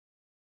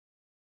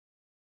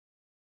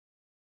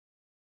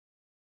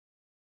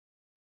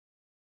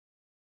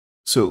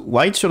 So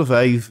white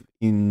survive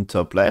in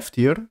top left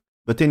here.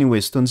 But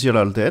anyway, stones here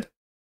are dead.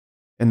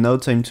 And now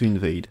time to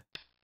invade.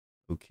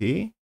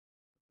 Okay.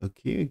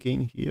 Okay,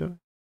 again here.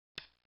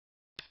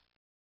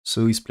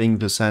 So he's playing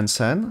the San.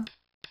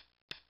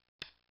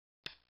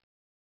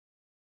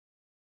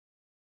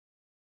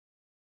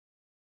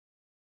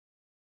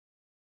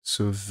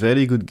 So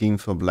very good game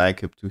for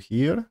black up to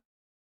here.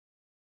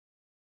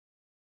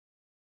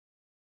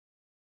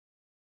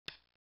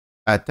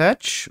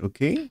 Attach,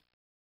 okay.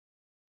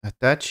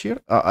 Attach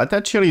here.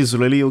 Attach here is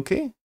really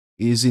okay.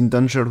 He's in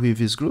danger with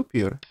his group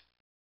here.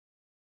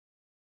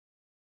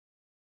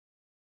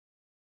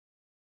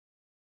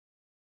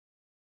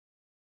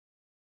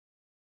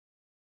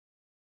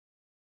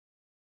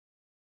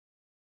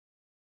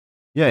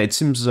 Yeah, it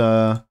seems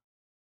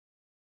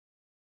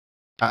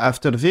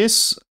after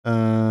this,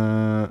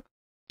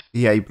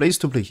 yeah, he plays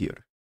to play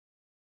here.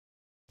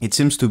 It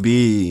seems to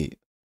be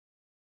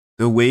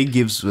the way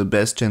gives the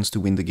best chance to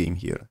win the game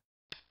here.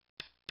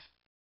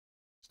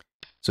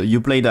 So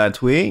you play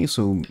that way,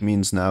 so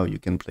means now you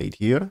can play it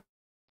here.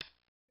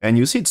 And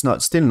you see it's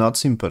still not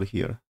simple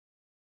here.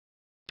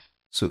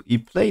 So he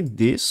played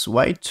this,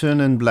 white turn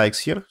and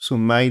blacks here, so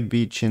might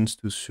be a chance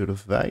to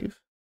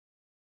survive.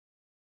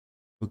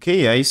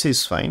 Okay, ace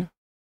is fine.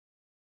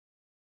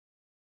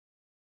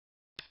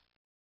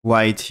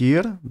 White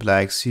here,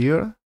 blacks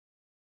here.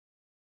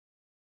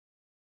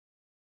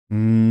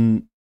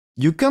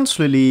 You can't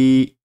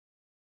really...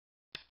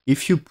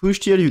 If you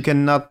pushed here, you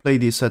cannot play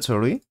this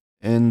Atari.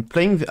 And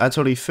playing the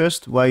Atari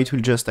first, white will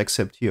just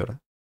accept here.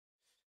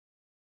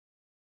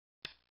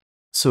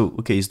 So,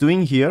 okay, he's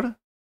doing here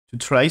to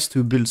tries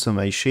to build some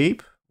eye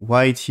shape.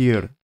 White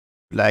here,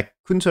 black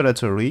counter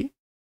Atari.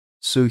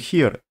 So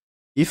here,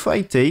 if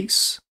white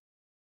takes,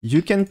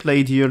 you can play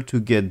it here to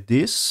get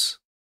this.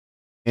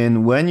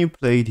 And when you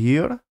played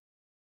here,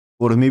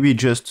 or maybe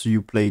just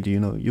you played, you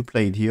know, you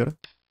played here,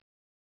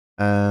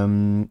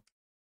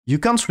 you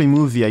can't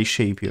remove the eye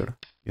shape here,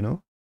 you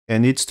know,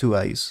 and it's two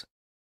eyes.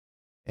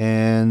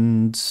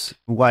 And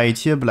white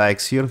here,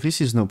 blacks here,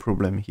 this is no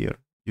problem here.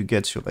 You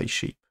get your eye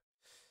shape.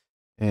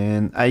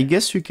 And I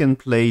guess you can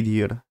play it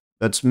here,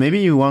 but maybe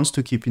you want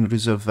to keep in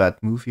reserve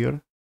that move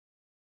here.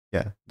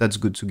 Yeah, that's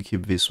good to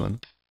keep this one.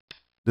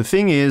 The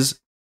thing is,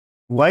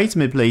 white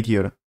may play it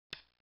here,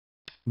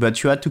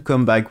 but you had to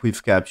come back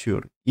with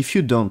capture. If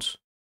you don't,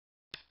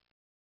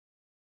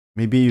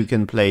 maybe you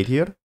can play it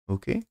here,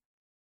 okay?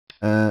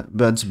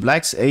 But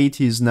black's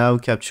 8 is now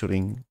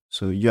capturing,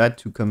 so you had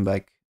to come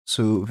back.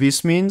 So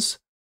this means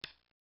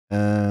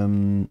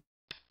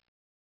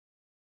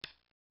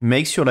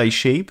make your eye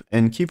shape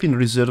and keep in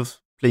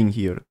reserve playing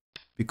here,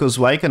 because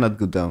white cannot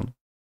go down.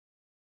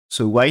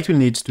 So white will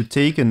need to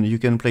take, and you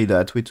can play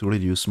that way to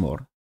reduce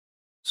more.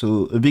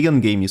 So a big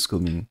end game is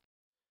coming.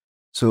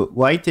 So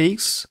white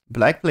takes,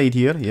 black played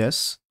here,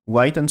 yes.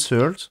 White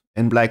answered,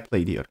 and black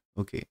played here.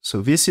 Okay,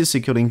 so this is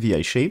securing the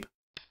eye shape.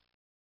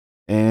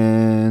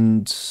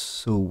 And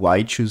so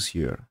white choose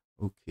here.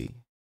 Okay.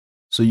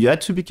 So you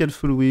had to be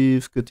careful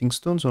with cutting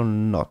stones or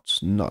not?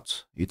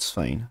 Not. It's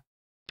fine.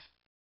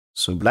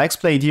 So black's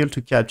played here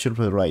to capture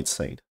the right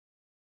side.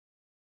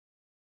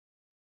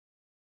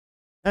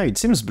 Ah, it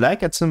seems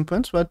black at some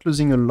point was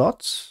losing a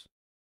lot.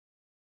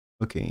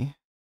 Okay.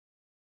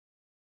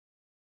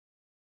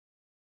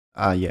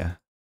 Ah, yeah.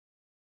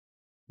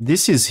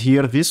 This is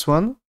here, this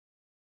one.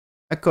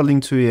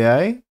 According to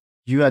AI,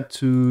 you had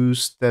to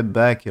step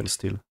back here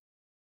still.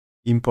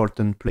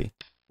 Important play.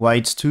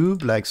 White's 2,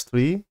 black's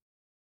 3.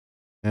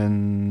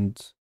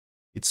 And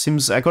it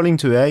seems, according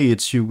to AI,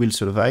 it's you will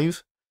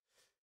survive.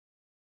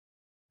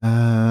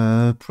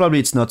 Probably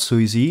it's not so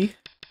easy.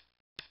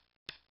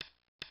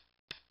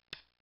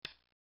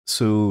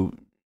 So,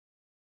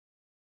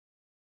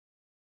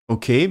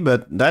 okay,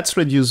 but that's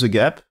reduce the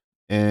gap.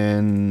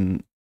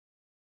 And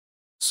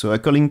so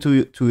according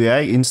to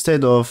AI,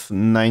 instead of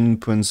 9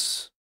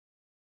 points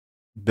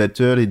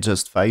better, it's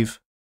just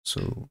 5.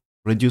 So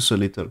reduce a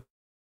little.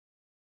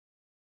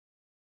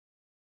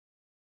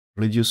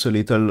 Reduce a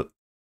little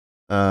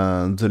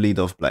the lead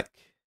of black.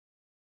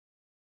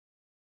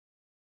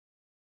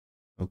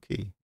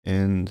 Okay.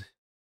 And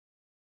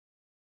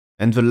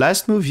the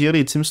last move here,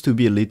 it seems to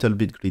be a little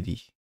bit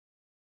greedy.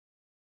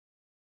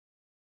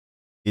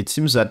 It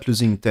seems that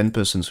losing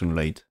 10%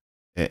 sunlight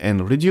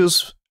and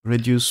reduce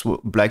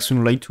black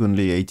sunlight to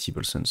only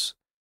 80%.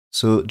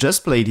 So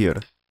just play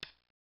here.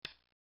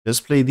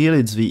 Just play here,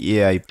 it's the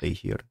AI play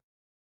here.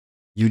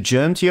 You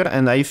jumped here,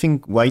 and I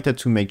think white had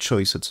to make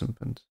choice at some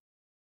point.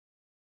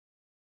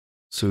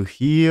 So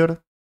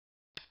here,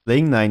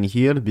 playing 9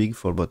 here, big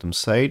for bottom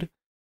side.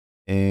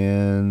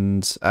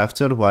 And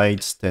after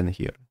white, 10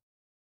 here.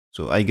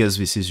 So I guess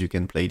this is you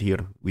can play it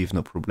here with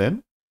no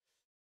problem.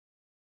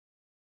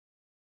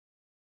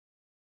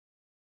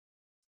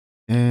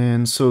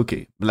 And so,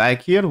 okay,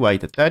 black here,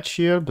 white attach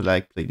here,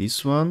 black play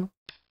this one.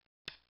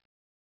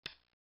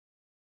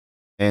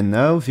 And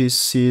now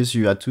this is,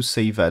 you had to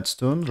save that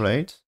stone,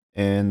 right?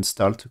 And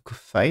start to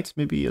fight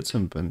maybe at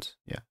some point.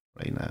 Yeah,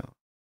 right now.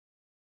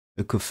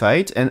 A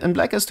co-fight, and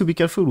black has to be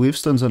careful with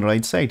stones on the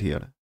right side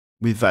here,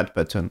 with that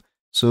pattern.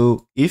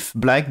 So if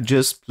black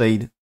just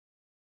played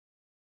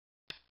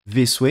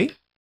this way,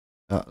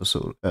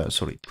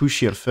 sorry,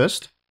 push here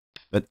first,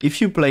 but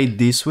if you play it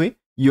this way,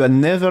 you are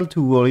never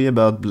to worry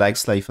about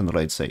black's life on the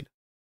right side.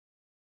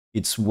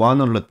 It's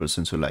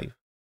 100% alive.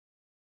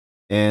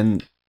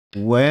 And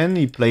when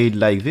he played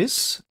like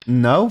this,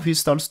 now he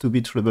starts to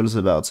be troubles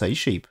about side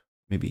shape,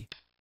 maybe.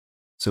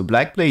 So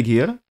black played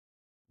here,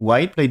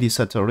 white played this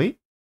Satori.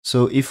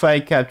 So if I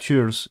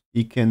captures,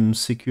 he can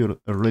secure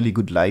a really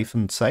good life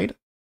inside.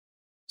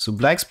 So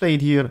black's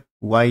played here,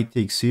 white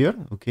takes here,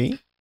 okay.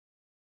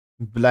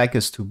 Black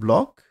has to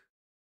block.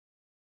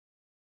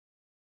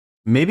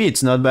 Maybe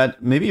it's not bad.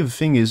 Maybe the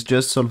thing is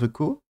just solve a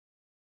coup.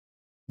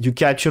 You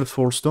captured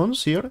 4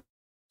 stones here.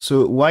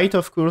 So white,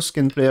 of course,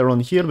 can play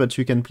around here, but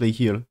you can play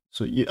here.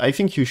 So I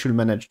think you should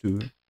manage to...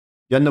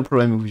 You had no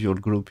problem with your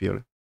group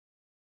here.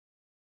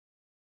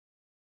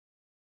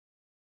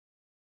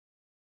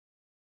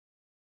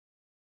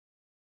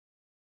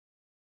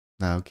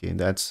 Okay,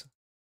 that's...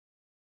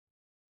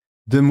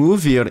 The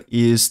move here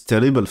is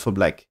terrible for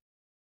black.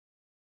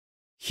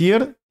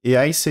 Here,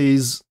 AI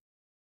says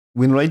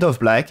win rate of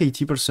black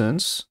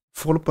 80%,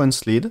 4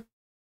 points lead.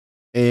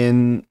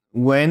 And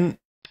when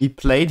he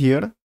played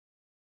here,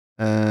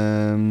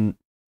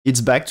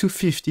 it's back to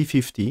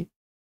 50-50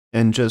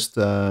 and just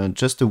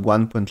a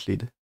 1 point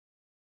lead.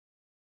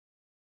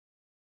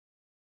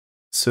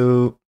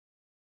 So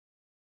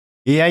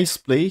AI's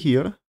play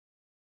here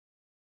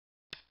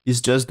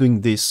is just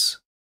doing this.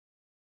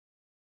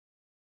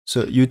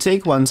 So you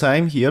take one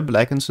time here,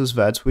 black answers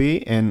that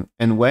way, and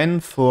when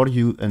for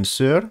you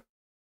answer,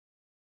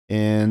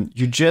 and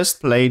you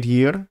just played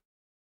here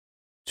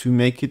to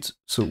make it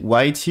so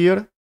white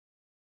here,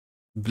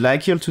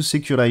 black here to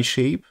secure eye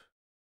shape,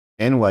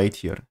 and white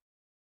here.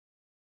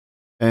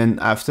 And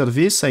after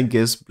this, I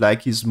guess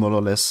black is more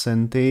or less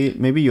sente.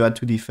 Maybe you had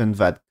to defend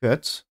that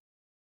cut.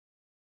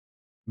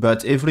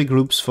 But every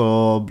groups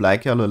for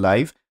black are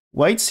alive.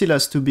 White still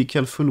has to be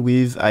careful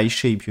with eye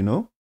shape, you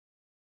know?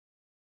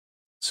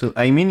 So,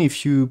 I mean,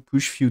 if you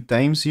push few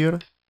times here,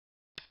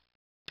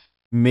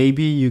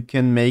 maybe you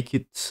can make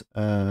it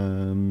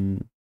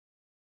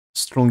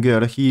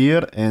stronger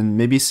here and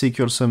maybe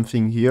secure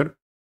something here.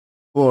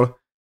 Or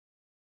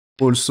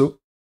also,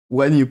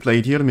 when you play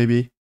it here,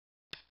 maybe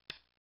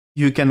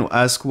you can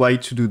ask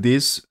white to do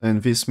this,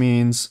 and this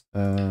means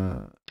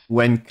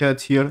when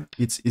cut here,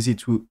 it's easy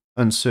to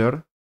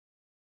answer.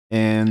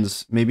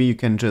 And maybe you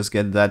can just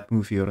get that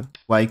move here.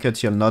 White cut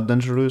here, not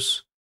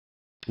dangerous.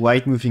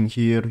 White moving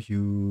here,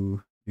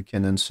 you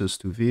can answer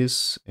to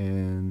this,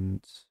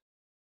 and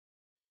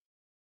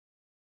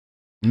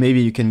maybe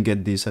you can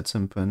get this at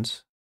some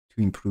point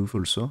to improve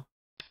also.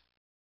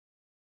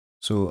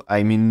 So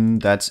I mean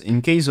that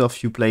in case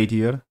of you played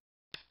here,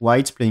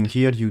 white playing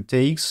here, you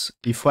takes.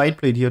 If white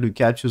played here, you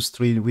captures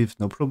 3 with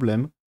no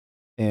problem.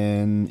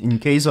 And in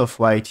case of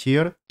white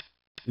here,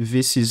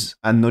 this is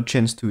a no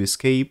chance to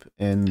escape,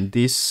 and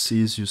this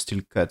is you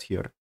still cut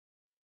here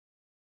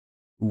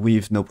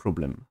with no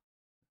problem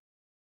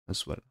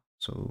as well.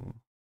 So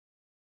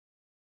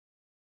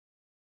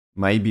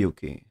might be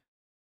okay.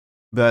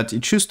 But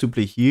it chose to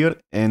play here,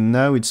 and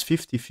now it's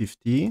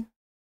 50-50.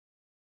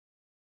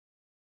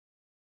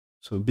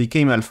 So it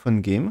became a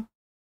fun game.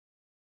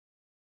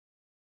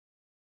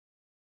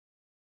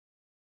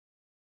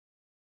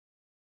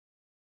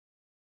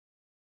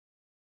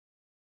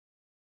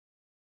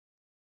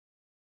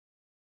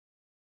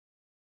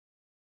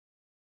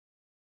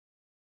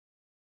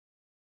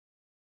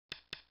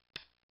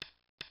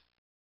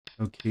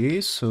 Okay,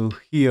 so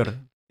here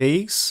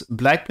takes.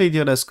 Black played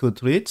here as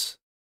code rate.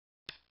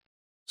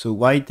 So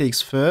white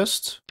takes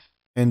first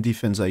and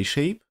defends eye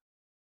shape.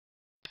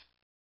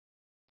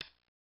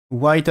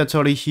 White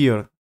Atari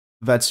here,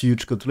 that's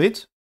huge code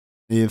rate.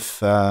 If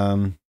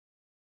black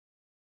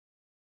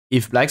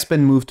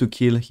spend move to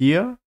kill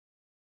here,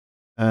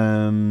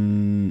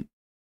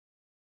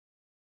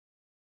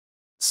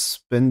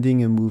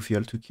 spending a move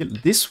here to kill.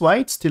 This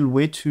white still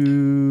way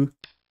to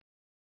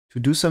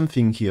do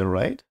something here,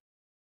 right?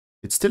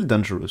 It's still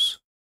dangerous.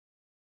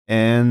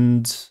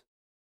 And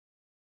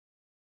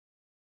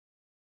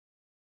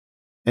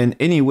And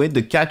anyway,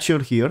 the catcher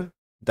here,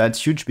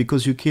 that's huge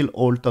because you kill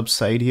all top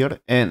side here.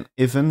 And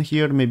even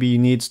here, maybe you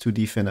need to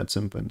defend at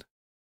some point.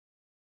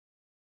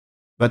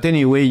 But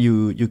anyway,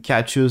 you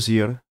catches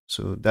here.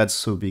 So that's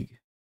so big.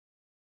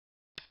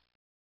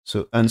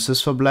 So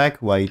answers for black,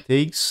 white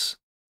takes.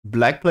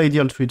 Black played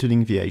here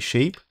threatening the eye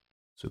shape.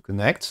 So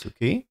connects,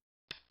 okay.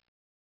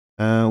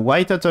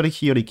 White attack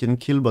here, he can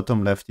kill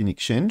bottom left in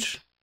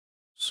exchange.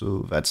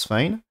 So that's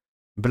fine.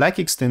 Black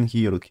extend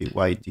here, okay,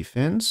 white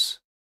defense.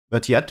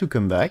 But he had to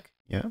come back,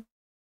 yeah.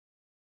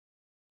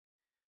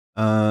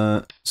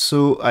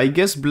 So I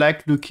guess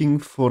black looking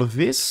for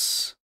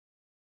this.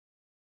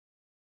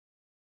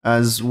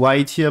 As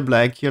white here,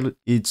 black here,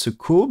 it's a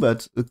coup,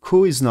 but a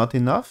coup is not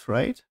enough,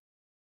 right?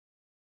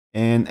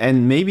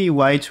 And maybe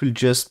white will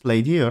just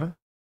play here.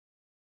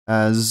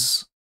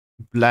 As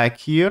black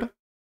here,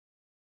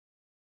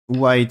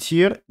 white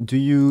here.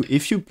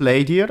 If you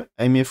played here,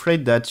 I'm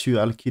afraid that you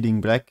are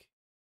killing black.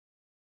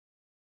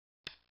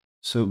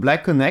 So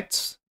black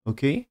connects,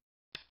 okay.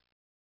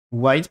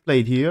 White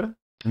played here,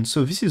 and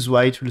so this is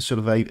white will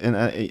survive, and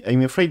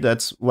I'm afraid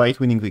that's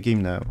white winning the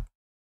game now.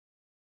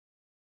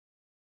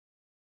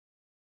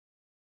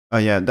 Oh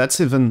yeah, that's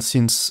even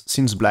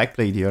since black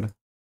played here.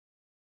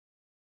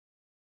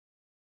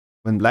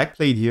 When black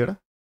played here,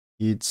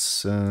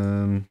 it's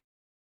win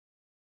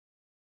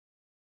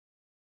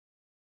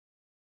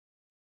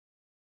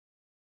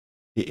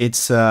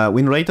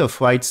rate of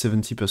white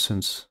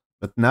 70%.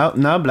 But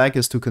now black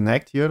has to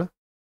connect here.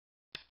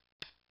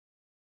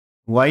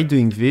 White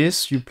doing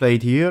this, you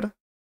played here.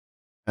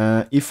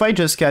 If I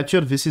just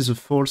capture, this is a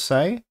false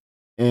eye.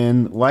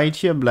 And white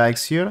here,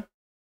 black's here.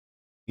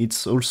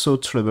 It's also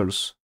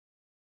troubles.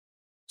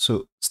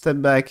 So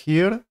step back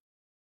here.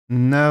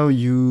 Now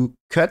you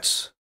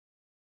cut.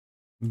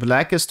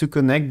 Black has to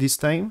connect this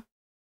time.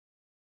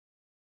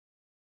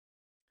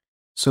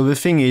 So the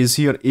thing is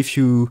here, if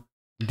you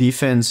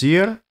defend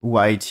here,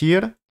 white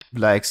here,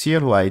 black's here,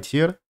 white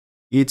here,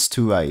 it's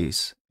two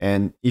eyes.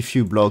 And if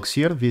you block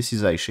here, this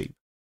is eye shape.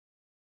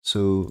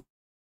 So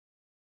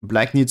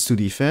black needs to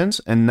defend,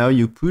 and now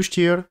you pushed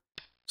here.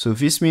 So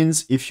this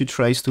means if you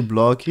tries to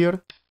block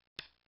here,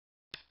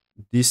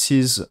 this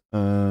is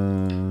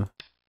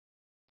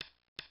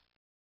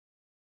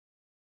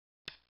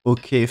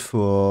okay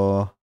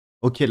for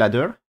okay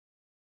ladder.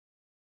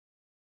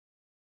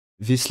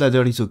 This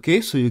ladder is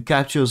okay, so you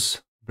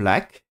captures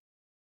black,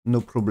 no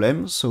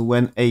problem. So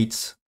when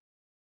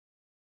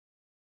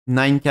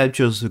 9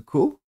 captures the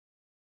coup,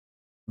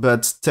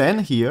 but 10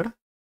 here,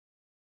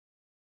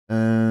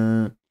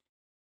 10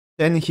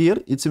 here,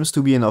 it seems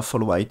to be enough for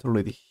white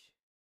already.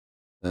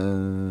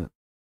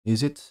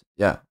 Is it?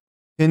 Yeah,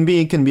 can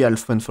be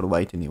half point for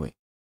white anyway.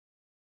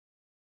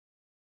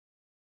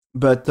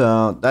 But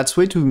that's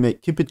way to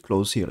keep it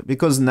close here,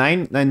 because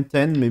 9,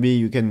 10, maybe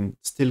you can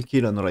still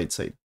kill on the right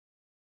side.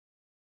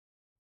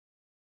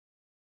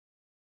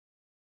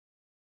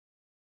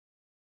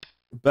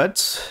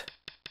 But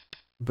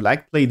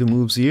black played the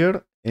moves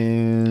here,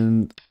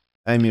 and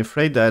I'm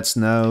afraid that's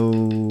now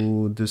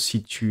the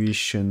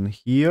situation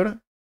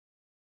here.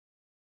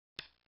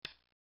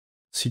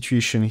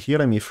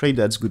 I'm afraid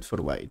that's good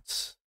for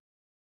white.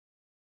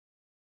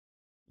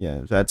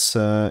 Yeah, that's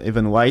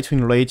even white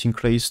win rate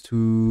increased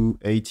to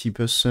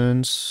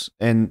 80%,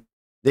 and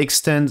the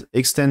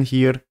extend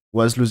here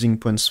was losing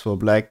points for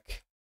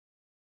black.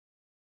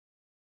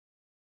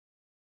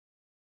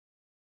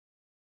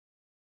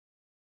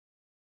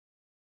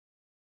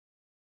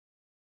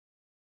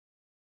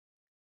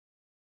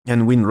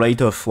 And win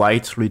rate of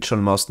white reached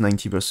almost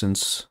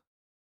 90%.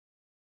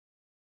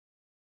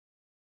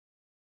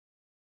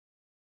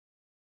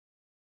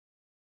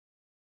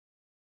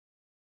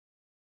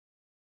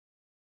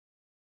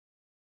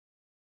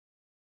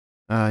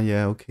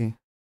 Yeah, okay.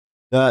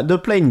 The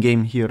playing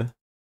game here,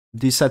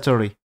 this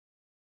Satori.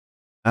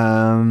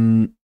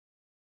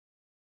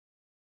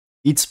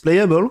 It's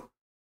playable.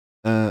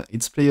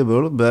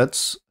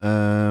 But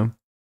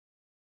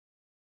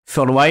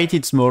for white,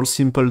 it's more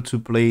simple to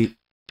play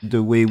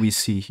the way we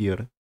see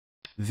here.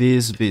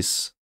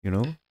 This, you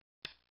know?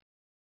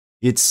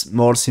 It's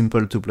more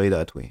simple to play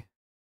that way.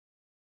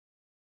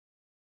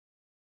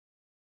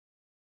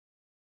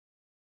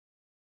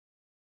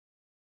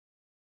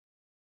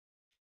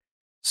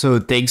 So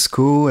takes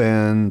coup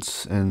and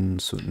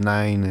so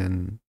 9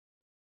 and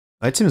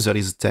it seems there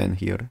is 10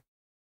 here.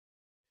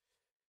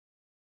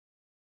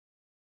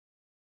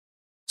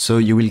 So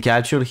you will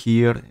capture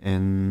here,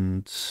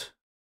 and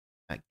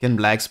can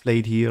blacks play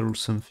it here or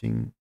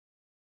something?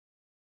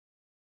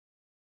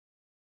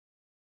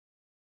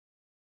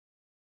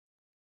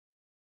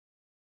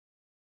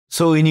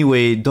 So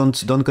anyway, don't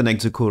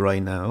connect the core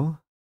right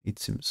now, it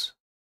seems.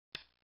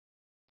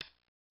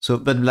 So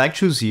but black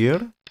choose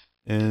here,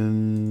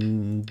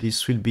 and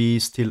this will be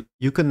still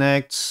you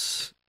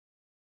connect.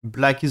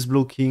 Black is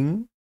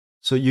blocking,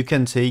 so you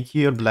can take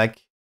here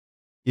black.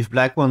 If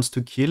black wants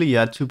to kill, he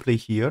had to play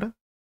here,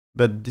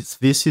 but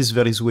this is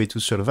there is way to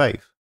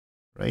survive,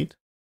 right?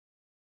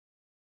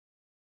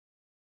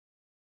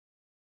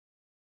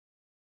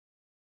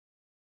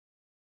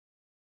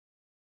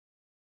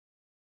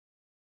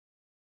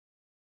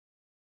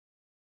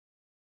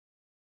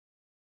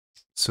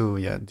 So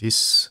yeah,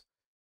 this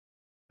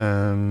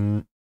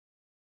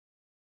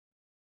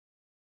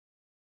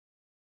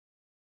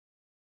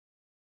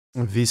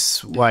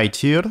this white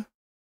here,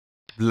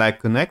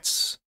 black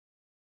connects,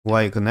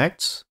 white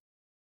connects,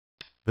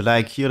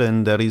 black here,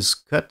 and there is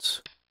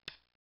cut.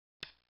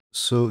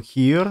 So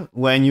here,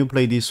 when you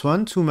play this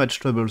one, too much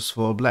troubles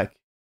for black.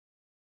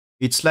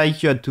 It's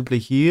like you had to play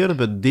here,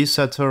 but this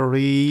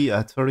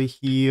Atari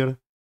here,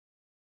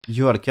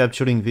 you are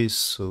capturing this,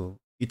 so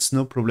it's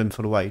no problem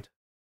for white.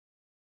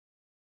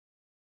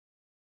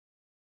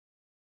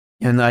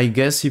 And I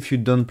guess if you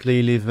don't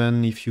play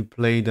 11, if you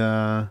play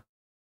the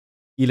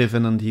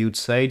 11 on the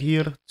outside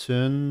here,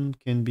 turn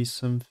can be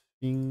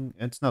something.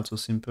 It's not so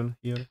simple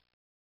here.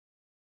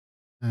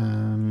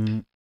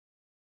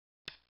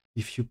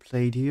 If you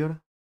played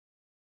here,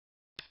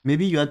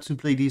 maybe you had to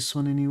play this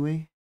one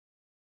anyway.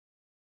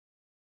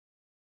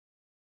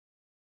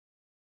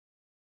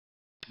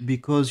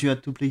 Because you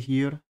had to play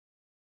here.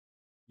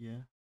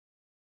 Yeah.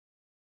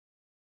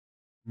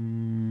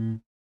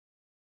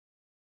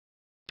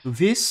 So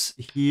this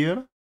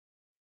here,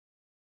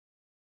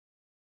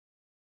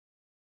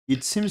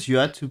 it seems you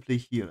had to play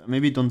here.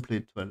 Maybe don't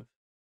play 12.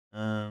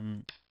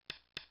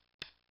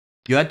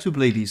 You had to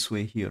play this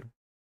way here.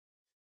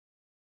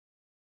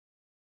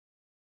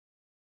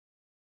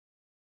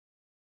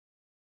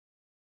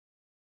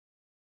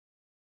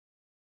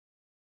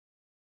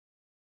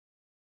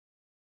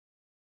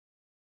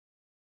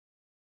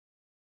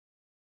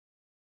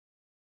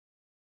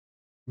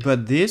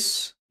 But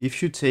this,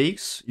 if you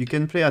takes, you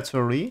can play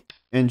Atari,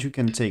 and you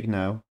can take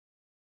now.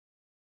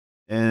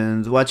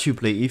 And what you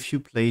play, if you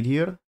played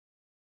here,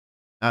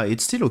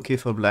 it's still okay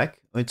for black.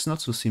 It's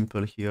not so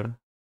simple here.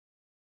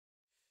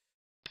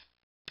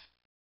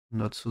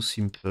 Not so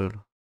simple.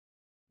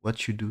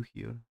 What you do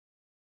here.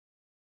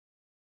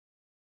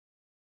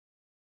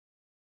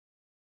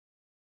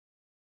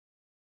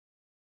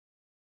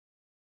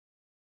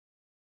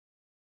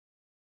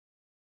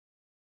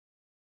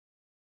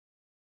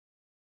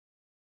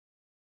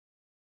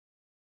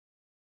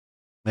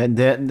 And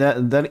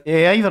the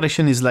AI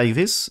version is like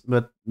this,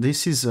 but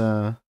this is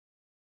the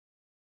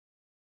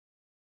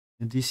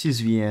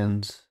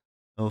end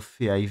of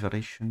AI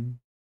version.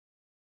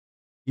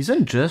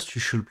 Isn't just you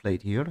should play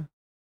it here?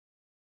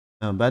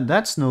 But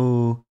that's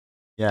no,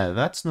 yeah,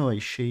 that's no A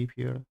shape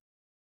here.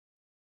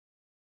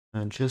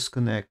 And just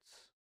connect.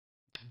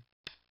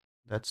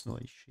 That's no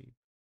A shape.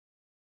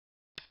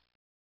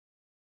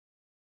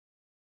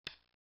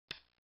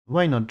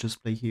 Why not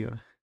just play here?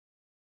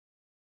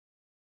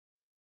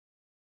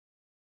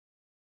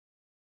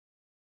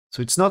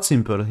 So it's not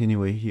simple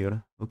anyway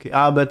here. Okay.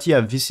 But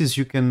yeah, this is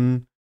you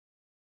can.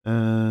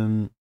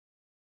 No,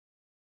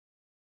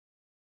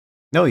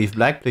 if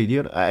black played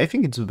here, I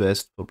think it's the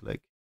best for black.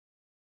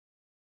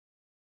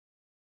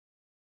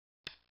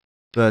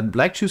 But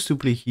black choose to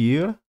play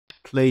here,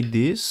 played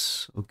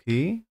this,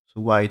 okay.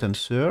 So white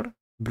answer.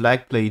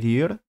 Black played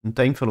here, and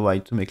time for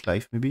white to make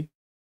life maybe.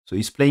 So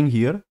he's playing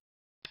here.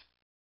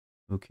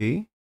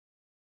 Okay.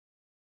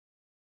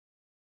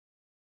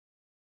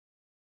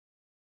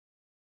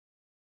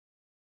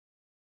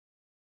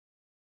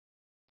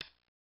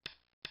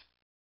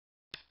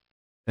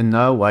 And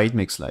now white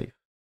makes life.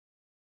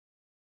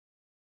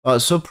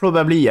 So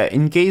probably, yeah,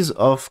 in case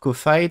of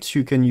co-fight,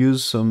 you can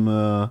use some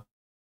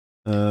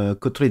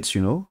co-trades,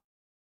 you know?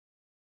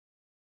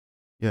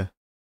 Yeah.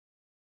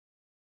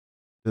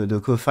 The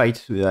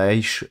co-fight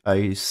I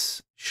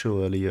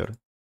show earlier.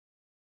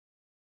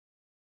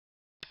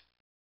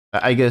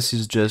 I guess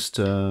it's just,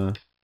 yeah,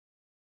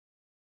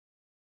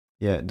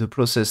 the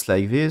process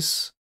like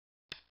this.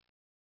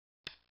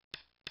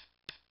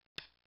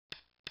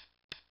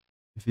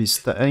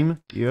 This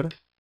time here.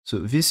 So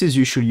this is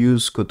you should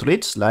use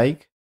co-trades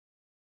like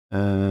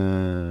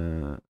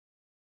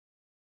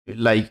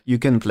you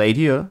can play it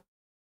here,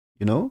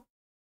 you know?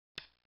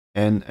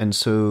 And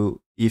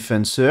so if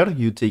answer,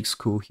 you take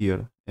score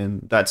here.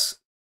 And that's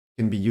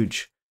can be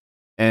huge.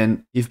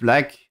 And if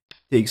black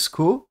takes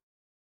score,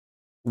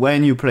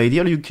 when you play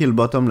here, you kill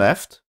bottom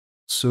left.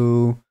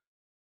 So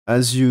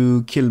as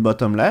you kill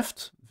bottom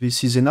left,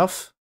 this is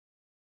enough.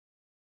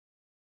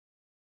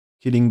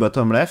 Killing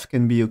bottom left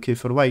can be okay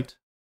for white.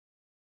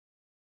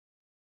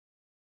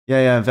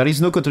 Yeah, there is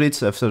no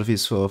co-trades after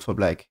this for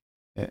black.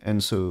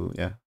 And so,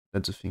 yeah,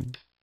 that's the thing.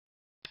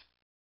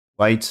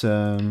 White,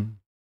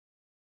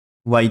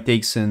 white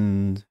takes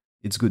and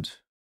it's good.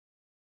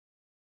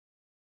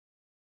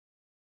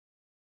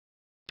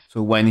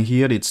 So when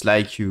here, it's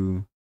like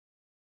you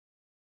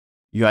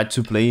had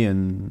to play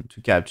and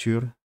to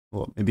capture.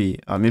 Or maybe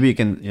you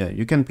can, yeah,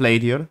 you can play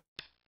it here.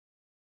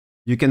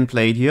 You can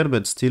play it here,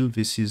 but still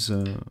this is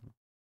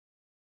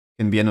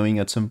can be annoying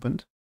at some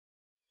point.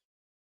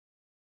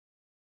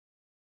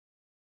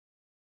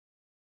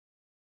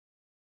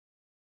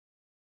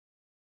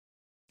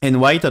 And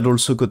white had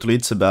also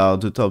co-trades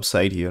about the top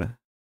side here,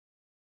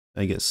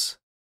 I guess.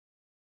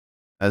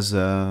 As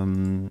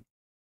when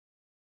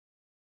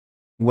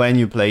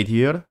you played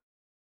here,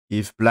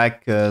 if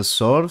black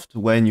solved,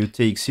 when you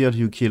take here,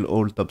 you kill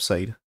all top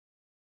side.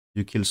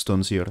 you kill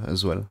stones here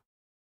as well.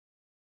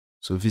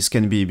 So this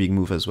can be a big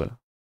move as well.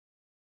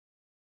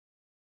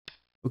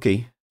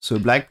 Okay, so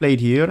black played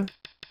here,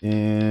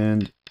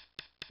 and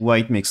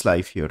white makes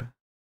life here.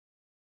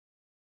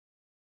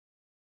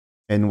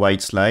 And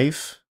white's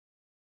life.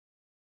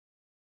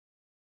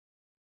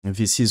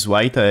 This is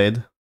white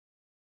ahead.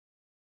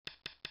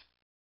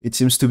 It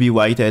seems to be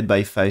white ahead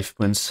by 5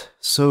 points.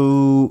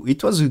 So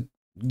it was a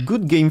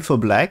good game for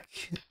black,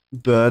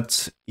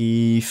 but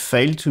he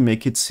failed to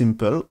make it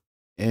simple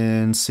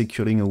and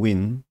securing a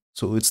win.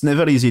 So it's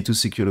never easy to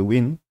secure a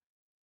win.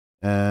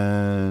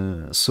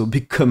 So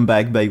big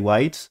comeback by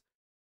white.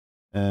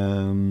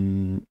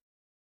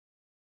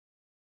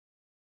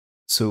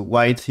 So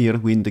white here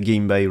win the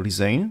game by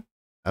resign.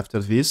 After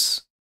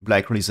this,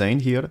 black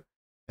resigned here.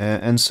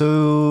 And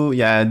so,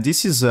 yeah,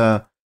 this is...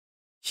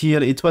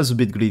 here, it was a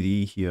bit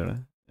greedy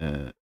here.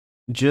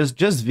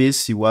 Just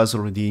this, he was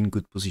already in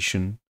good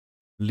position,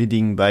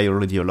 leading by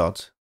already a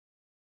lot.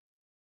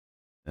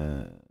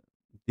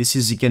 This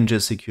is, he can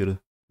just secure a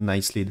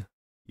nice lead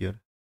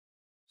here.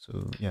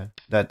 So, yeah,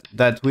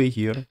 that way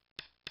here.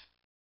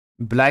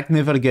 Black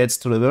never gets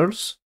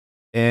troubles,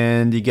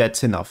 and he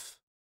gets enough.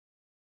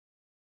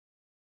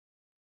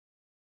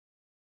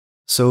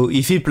 So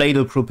if he played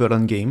a proper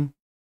run game,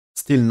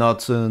 still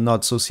not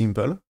so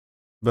simple,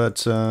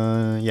 but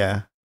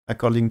yeah,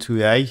 according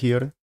to AI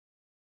here,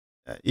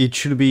 it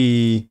should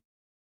be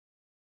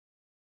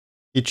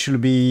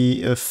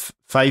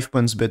 5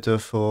 points better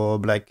for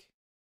black,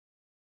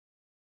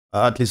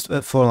 at least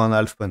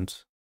 4.5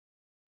 points.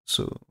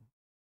 So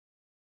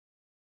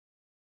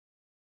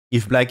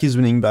if black is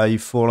winning by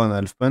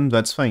 4.5 points,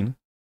 that's fine.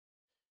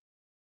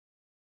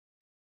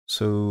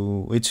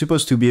 So it's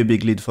supposed to be a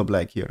big lead for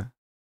black here.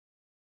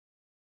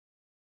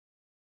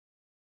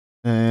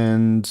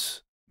 And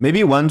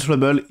maybe one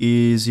trouble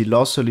is he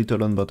lost a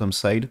little on bottom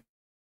side.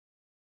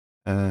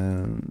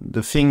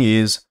 The thing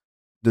is,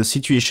 the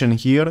situation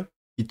here,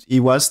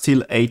 it was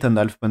still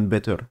 8.5 points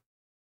better.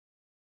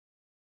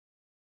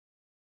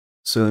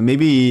 So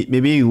maybe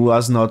he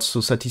was not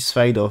so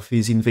satisfied of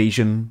his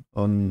invasion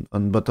on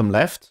bottom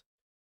left,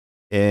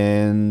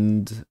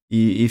 and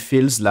he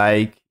feels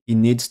like he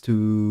needs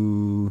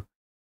to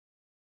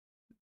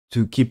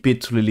keep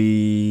it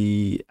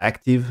really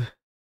active,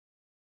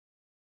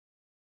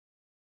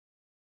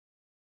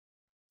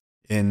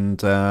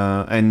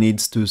 and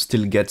needs to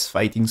still get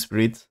fighting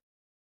spirit.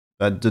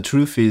 But the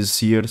truth is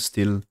here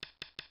still,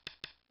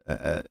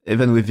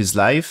 even with his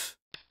life,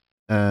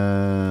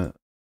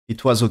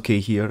 it was okay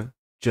here.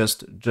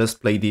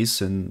 Just play this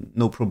and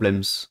no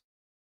problems.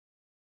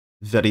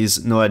 There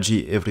is no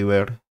AG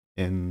everywhere,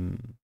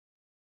 and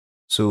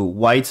so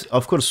white,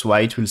 of course,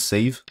 white will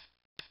save.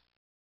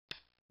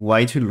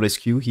 White will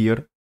rescue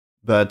here,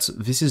 but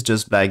this is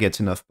just black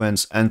gets enough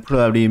points, and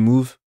probably a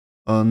move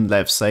on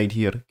left side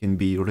here can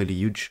be really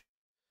huge,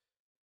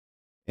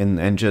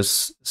 and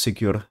just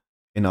secure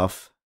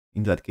enough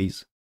in that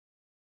case.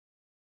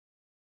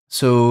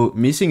 So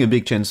missing a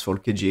big chance for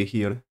KJ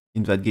here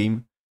in that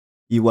game.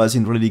 He was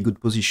in really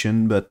good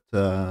position, but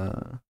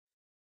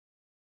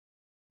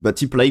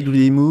he played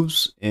greedy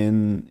moves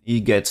and he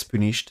gets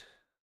punished.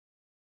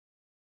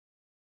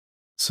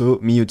 So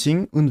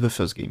Yuting won the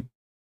first game.